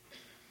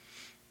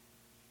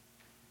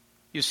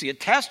 You see a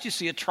test, you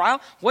see a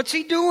trial. What's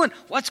he doing?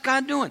 What's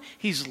God doing?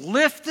 He's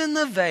lifting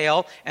the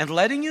veil and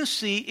letting you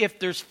see if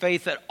there's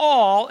faith at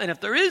all. And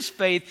if there is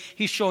faith,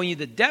 he's showing you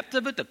the depth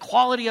of it, the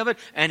quality of it,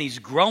 and he's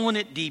growing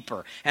it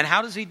deeper. And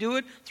how does he do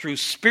it? Through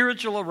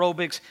spiritual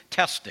aerobics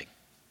testing.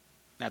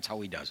 That's how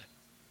he does it.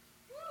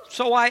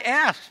 So I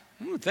asked.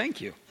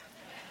 Thank you.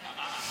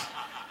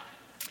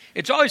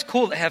 It's always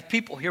cool to have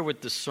people here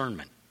with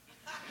discernment.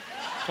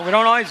 So we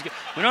don't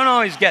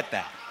always get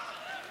that.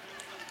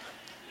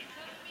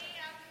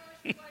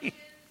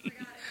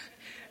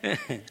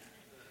 And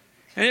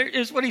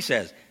here's what he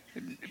says.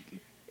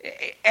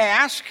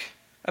 Ask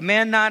a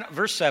man not,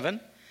 verse 7,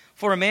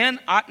 for a man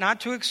ought not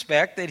to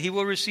expect that he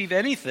will receive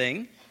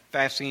anything,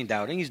 fasting and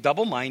doubting. He's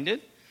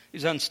double-minded.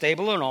 He's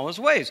unstable in all his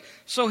ways.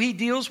 So he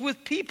deals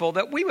with people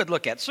that we would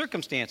look at,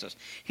 circumstances.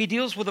 He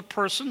deals with a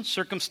person,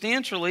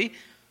 circumstantially,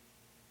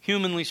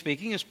 humanly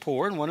speaking, is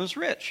poor and one who's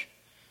rich.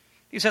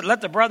 He said,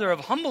 let the brother of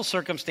humble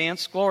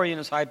circumstance glory in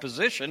his high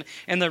position,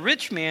 and the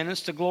rich man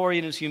is to glory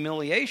in his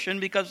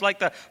humiliation, because like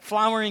the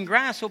flowering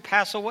grass he'll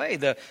pass away.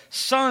 The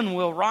sun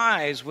will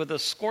rise with a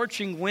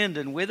scorching wind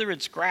and wither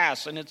its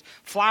grass, and its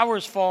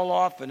flowers fall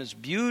off, and its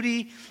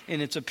beauty and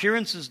its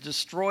appearance is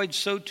destroyed.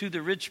 So too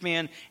the rich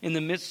man in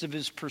the midst of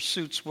his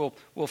pursuits will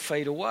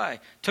fade away.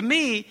 To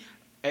me,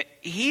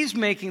 he's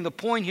making the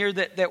point here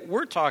that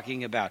we're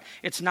talking about.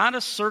 It's not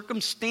a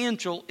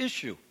circumstantial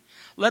issue.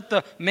 Let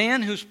the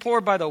man who's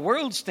poor by the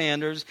world's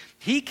standards,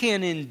 he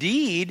can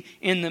indeed,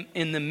 in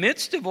the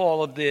midst of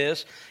all of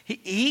this,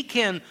 he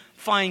can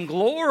find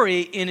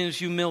glory in his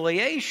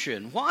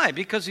humiliation. Why?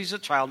 Because he's a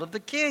child of the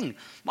king.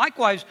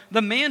 Likewise,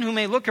 the man who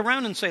may look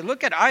around and say,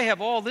 look I have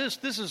all this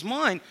is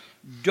mine.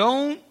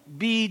 Don't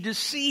be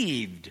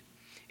deceived.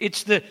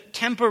 It's the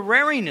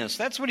temporariness.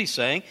 That's what he's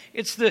saying.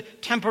 It's the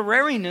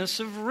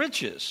temporariness of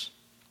riches.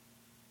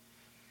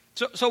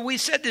 So we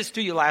said this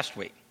to you last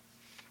week.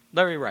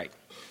 Larry Wright.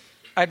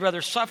 I'd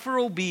rather suffer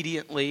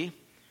obediently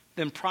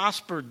than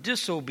prosper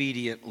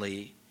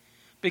disobediently,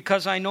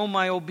 because I know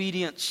my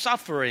obedient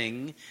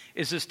suffering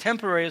is as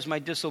temporary as my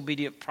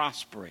disobedient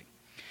prospering.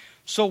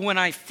 So when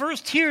I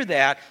first hear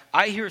that,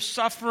 I hear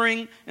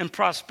suffering and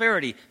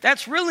prosperity.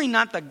 That's really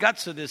not the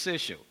guts of this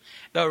issue.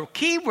 The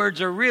key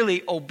words are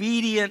really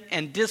obedient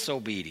and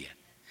disobedient.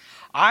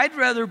 I'd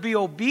rather be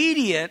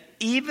obedient,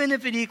 even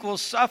if it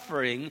equals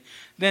suffering,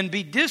 than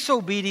be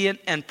disobedient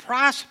and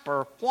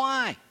prosper.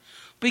 Why?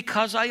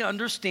 Because I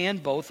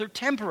understand both are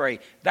temporary.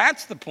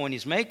 That's the point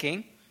he's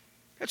making.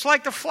 It's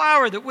like the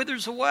flower that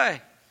withers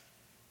away.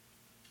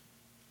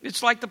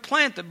 It's like the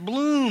plant that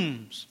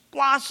blooms,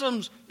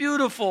 blossoms,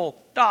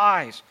 beautiful,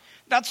 dies.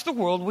 That's the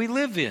world we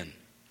live in.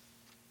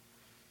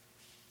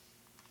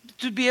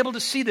 To be able to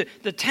see the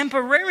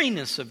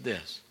temporariness of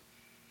this.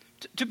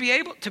 To be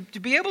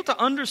able to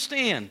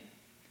understand.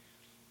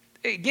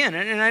 Again,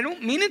 and I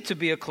don't mean it to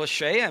be a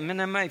cliche. I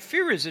mean, my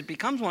fear is it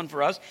becomes one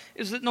for us,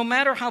 is that no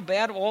matter how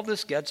bad all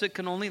this gets, it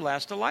can only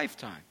last a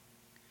lifetime.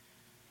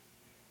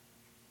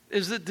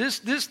 Is that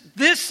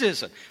this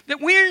isn't. That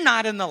we're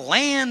not in the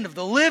land of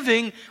the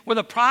living with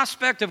a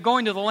prospect of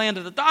going to the land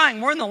of the dying.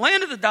 We're in the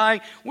land of the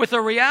dying with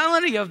a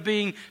reality of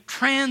being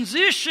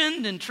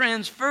transitioned and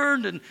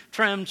transferred and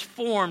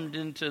transformed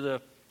into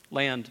the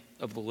land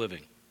of the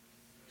living.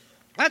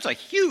 That's a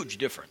huge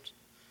difference.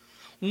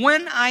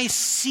 When I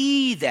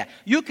see that,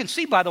 you can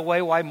see, by the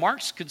way, why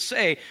Marx could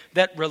say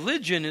that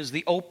religion is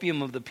the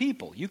opium of the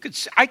people.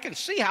 I can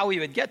see how he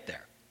would get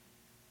there.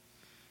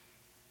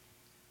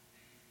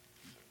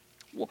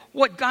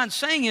 What God's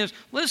saying is,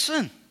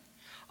 listen,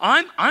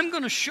 I'm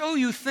going to show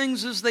you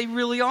things as they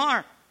really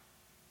are.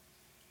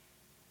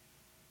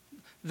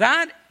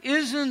 That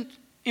isn't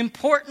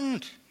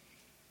important.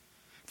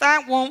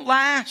 That won't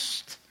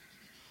last.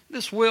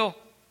 This will.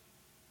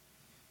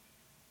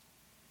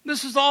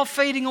 This is all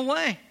fading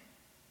away.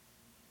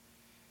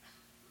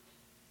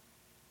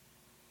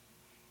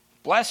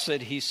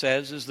 Blessed, he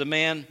says, is the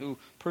man who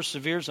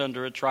perseveres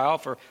under a trial,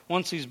 for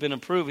once he's been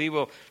approved, he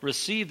will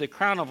receive the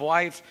crown of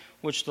life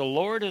which the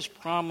Lord has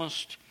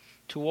promised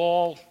to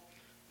all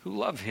who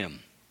love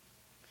him.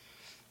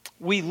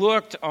 We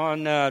looked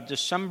on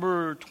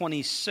December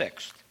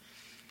 26th.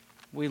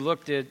 We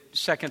looked at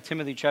 2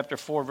 Timothy chapter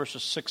 4,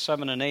 verses 6,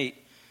 7, and 8.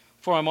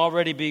 For I'm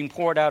already being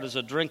poured out as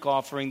a drink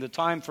offering. The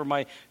time for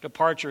my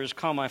departure has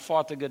come. I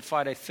fought the good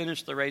fight. I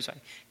finished the race. I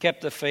kept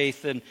the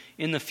faith. And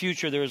in the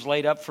future there is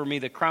laid up for me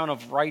the crown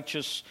of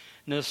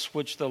righteousness,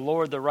 which the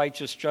Lord, the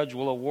righteous judge,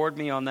 will award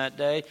me on that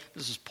day.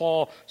 This is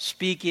Paul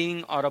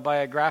speaking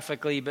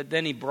autobiographically, but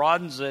then he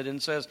broadens it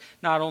and says,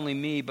 not only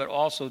me, but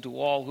also to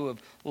all who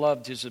have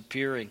loved his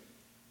appearing.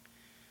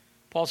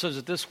 Paul says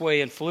it this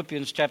way in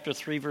Philippians chapter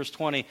 3, verse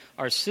 20,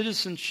 our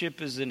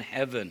citizenship is in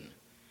heaven,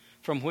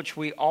 from which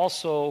we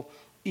also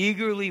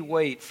eagerly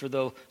wait for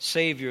the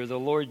Savior, the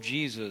Lord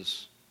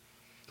Jesus,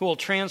 who will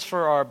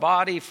transfer our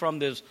body from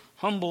this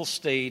humble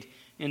state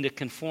into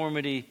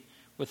conformity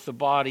with the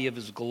body of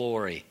his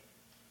glory.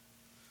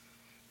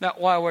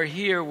 That while we're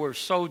here, we're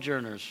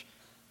sojourners,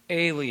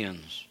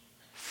 aliens,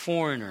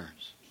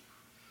 foreigners.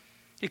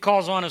 He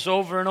calls on us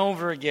over and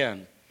over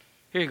again.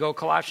 Here you go,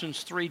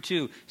 Colossians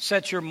 3:2.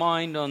 Set your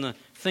mind on the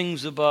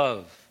things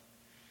above.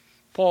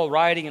 Paul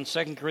writing in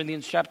 2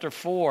 Corinthians chapter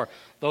 4,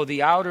 though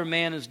the outer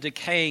man is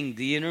decaying,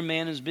 the inner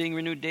man is being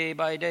renewed day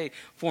by day,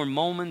 for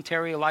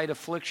momentary light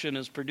affliction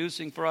is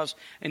producing for us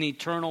an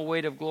eternal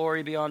weight of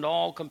glory beyond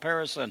all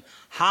comparison.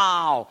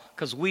 How?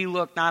 Because we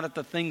look not at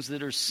the things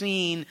that are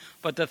seen,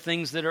 but the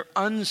things that are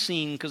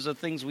unseen, because the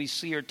things we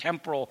see are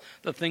temporal.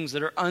 The things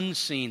that are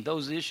unseen,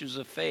 those issues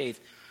of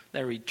faith,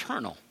 they're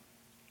eternal.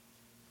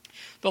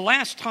 The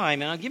last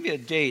time, and I'll give you a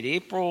date,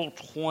 April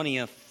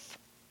 20th,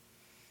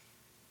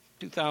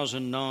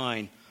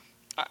 2009,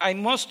 I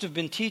must have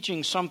been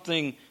teaching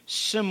something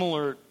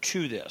similar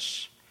to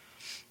this.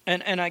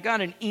 And I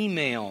got an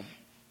email.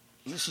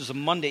 This is a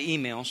Monday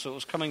email, so it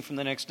was coming from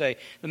the next day.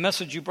 The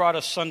message you brought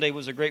us Sunday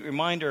was a great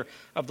reminder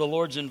of the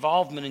Lord's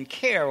involvement and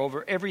care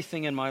over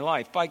everything in my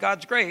life. By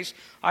God's grace,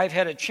 I've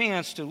had a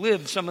chance to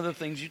live some of the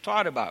things you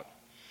taught about.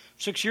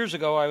 6 years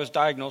ago, I was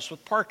diagnosed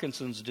with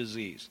Parkinson's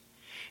disease.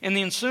 In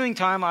the ensuing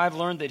time, I've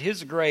learned that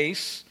His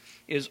grace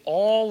is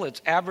all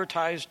it's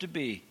advertised to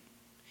be.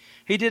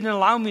 He didn't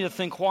allow me to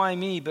think, why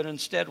me, but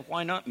instead,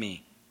 why not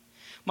me?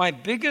 My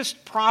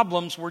biggest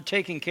problems were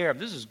taken care of.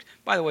 This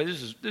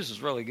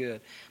is really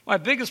good. My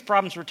biggest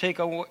problems were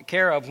taken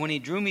care of when He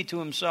drew me to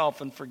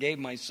Himself and forgave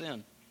my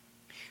sin.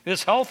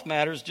 This health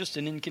matter is just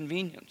an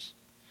inconvenience.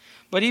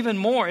 But even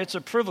more, it's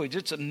a privilege.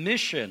 It's a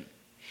mission.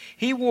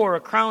 He wore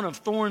a crown of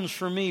thorns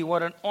for me.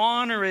 What an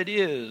honor it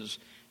is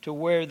to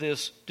wear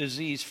this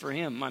disease for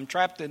Him. I'm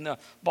trapped in the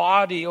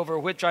body over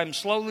which I'm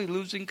slowly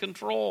losing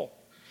control.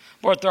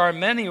 But there are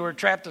many who are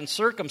trapped in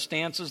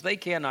circumstances they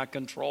cannot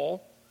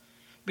control,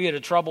 be it a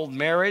troubled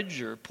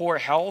marriage or poor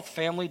health,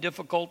 family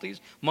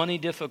difficulties, money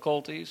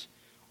difficulties,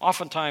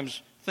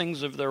 oftentimes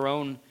things of their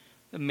own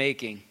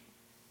making.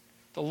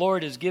 The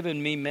Lord has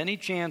given me many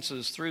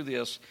chances through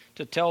this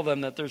to tell them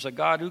that there's a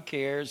God who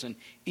cares, and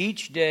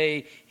each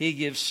day He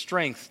gives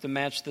strength to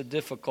match the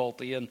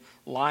difficulty, and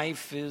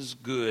life is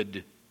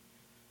good.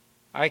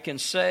 I can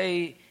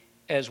say,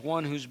 as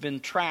one who's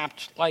been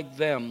trapped like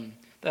them,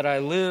 that I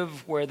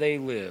live where they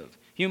live.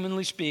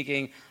 Humanly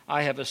speaking,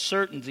 I have a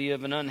certainty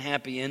of an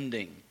unhappy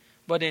ending.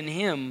 But in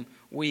him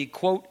we,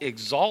 quote,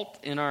 exult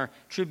in our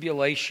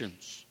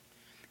tribulations.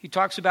 He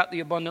talks about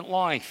the abundant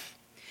life.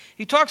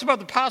 He talks about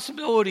the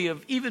possibility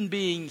of even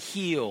being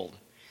healed.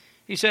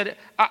 He said,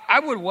 I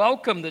would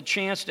welcome the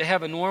chance to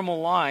have a normal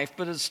life,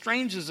 but as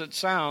strange as it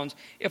sounds,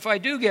 if I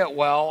do get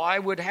well, I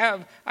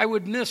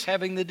would miss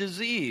having the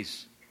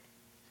disease.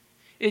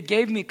 It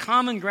gave me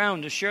common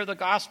ground to share the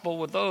gospel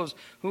with those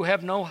who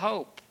have no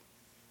hope.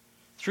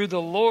 Through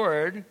the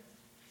Lord,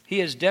 he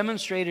has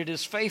demonstrated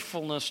his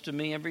faithfulness to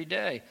me every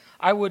day.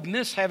 I would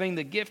miss having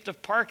the gift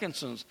of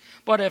Parkinson's.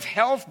 But if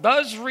health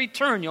does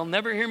return, you'll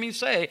never hear me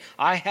say,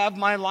 I have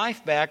my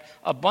life back.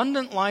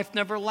 Abundant life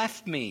never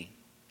left me.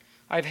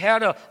 I've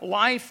had a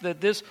life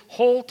that this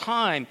whole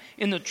time,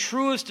 in the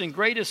truest and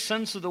greatest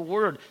sense of the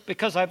word,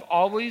 because I've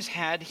always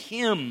had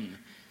him.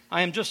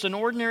 I am just an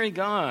ordinary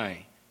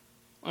guy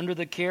under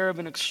the care of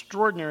an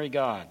extraordinary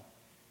God.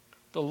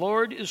 The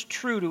Lord is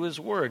true to his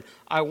word.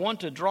 I want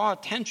to draw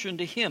attention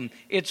to him.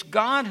 It's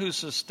God who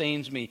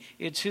sustains me.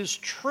 It's his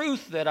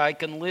truth that I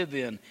can live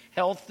in,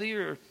 healthy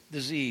or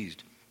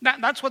diseased.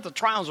 That's what the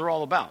trials are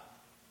all about.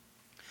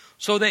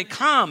 So they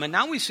come, and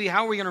now we see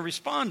how we're going to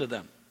respond to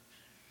them.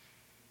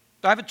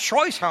 I have a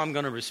choice how I'm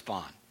going to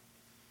respond.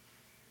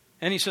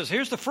 And he says,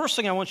 here's the first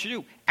thing I want you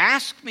to do.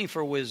 Ask me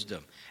for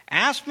wisdom.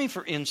 Ask me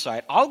for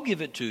insight. I'll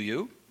give it to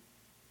you.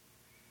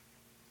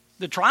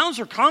 The trials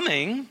are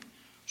coming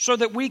so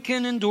that we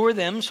can endure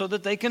them, so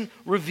that they can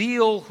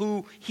reveal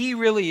who he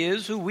really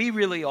is, who we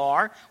really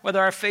are, whether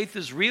our faith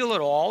is real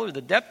at all or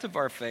the depth of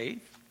our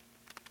faith.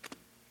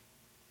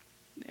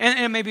 And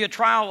it may be a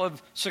trial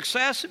of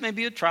success, it may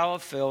be a trial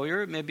of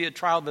failure, it may be a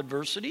trial of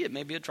adversity, it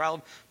may be a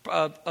trial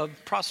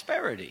of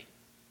prosperity.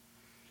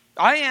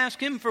 I ask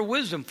him for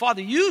wisdom.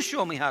 Father, you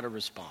show me how to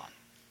respond,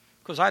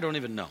 because I don't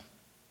even know.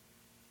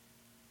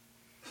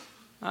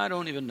 I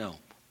don't even know.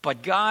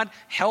 But God,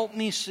 help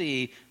me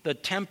see the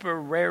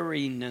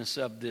temporariness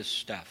of this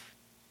stuff.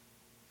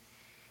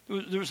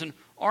 There was an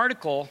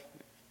article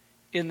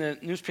in the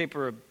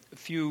newspaper a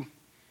few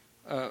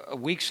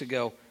weeks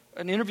ago,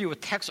 an interview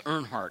with Tex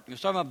Earnhardt. He was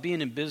talking about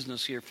being in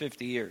business here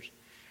 50 years.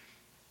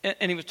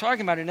 And he was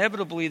talking about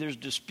inevitably there's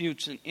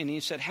disputes. And he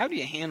said, how do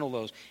you handle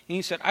those? And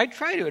he said, I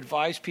try to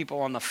advise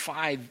people on the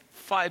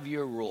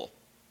five-year rule.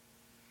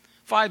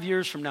 5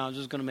 years from now, is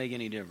this going to make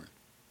any difference?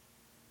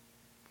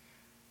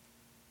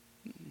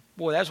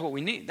 Boy, that's what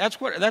we need. That's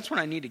what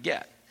I need to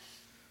get.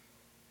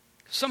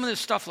 Some of this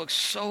stuff looks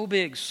so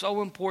big,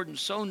 so important,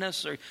 so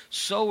necessary,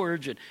 so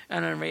urgent,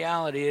 and in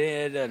reality,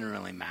 it doesn't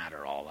really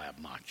matter all that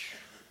much.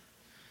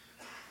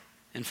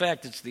 In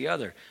fact, it's the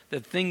other. The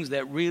things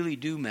that really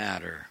do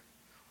matter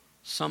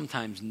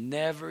sometimes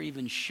never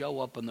even show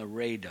up on the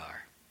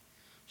radar.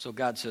 So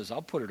God says,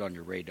 I'll put it on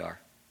your radar.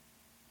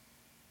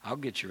 I'll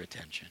get your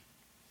attention.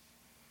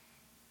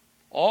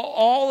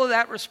 All of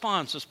that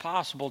response is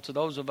possible to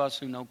those of us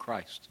who know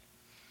Christ,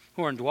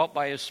 who are indwelt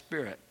by his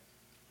Spirit.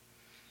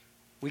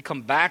 We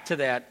come back to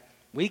that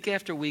week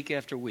after week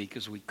after week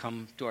as we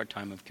come to our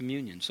time of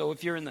communion. So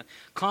if you're in the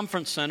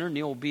conference center,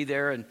 Neil will be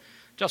there in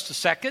just a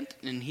second,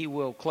 and he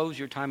will close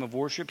your time of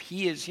worship.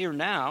 He is here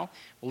now.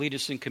 Will lead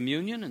us in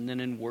communion and then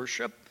in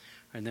worship,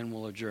 and then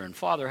we'll adjourn.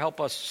 Father,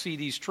 help us see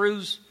these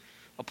truths,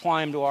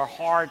 apply them to our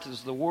hearts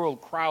as the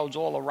world crowds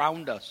all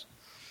around us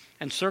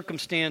and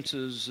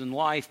circumstances in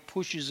life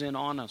pushes in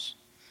on us.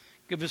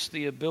 Give us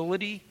the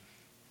ability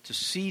to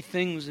see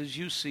things as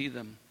you see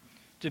them,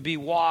 to be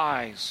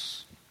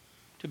wise,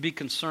 to be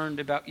concerned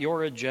about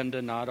your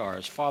agenda, not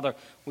ours. Father,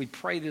 we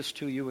pray this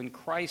to you in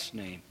Christ's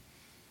name.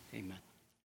 Amen.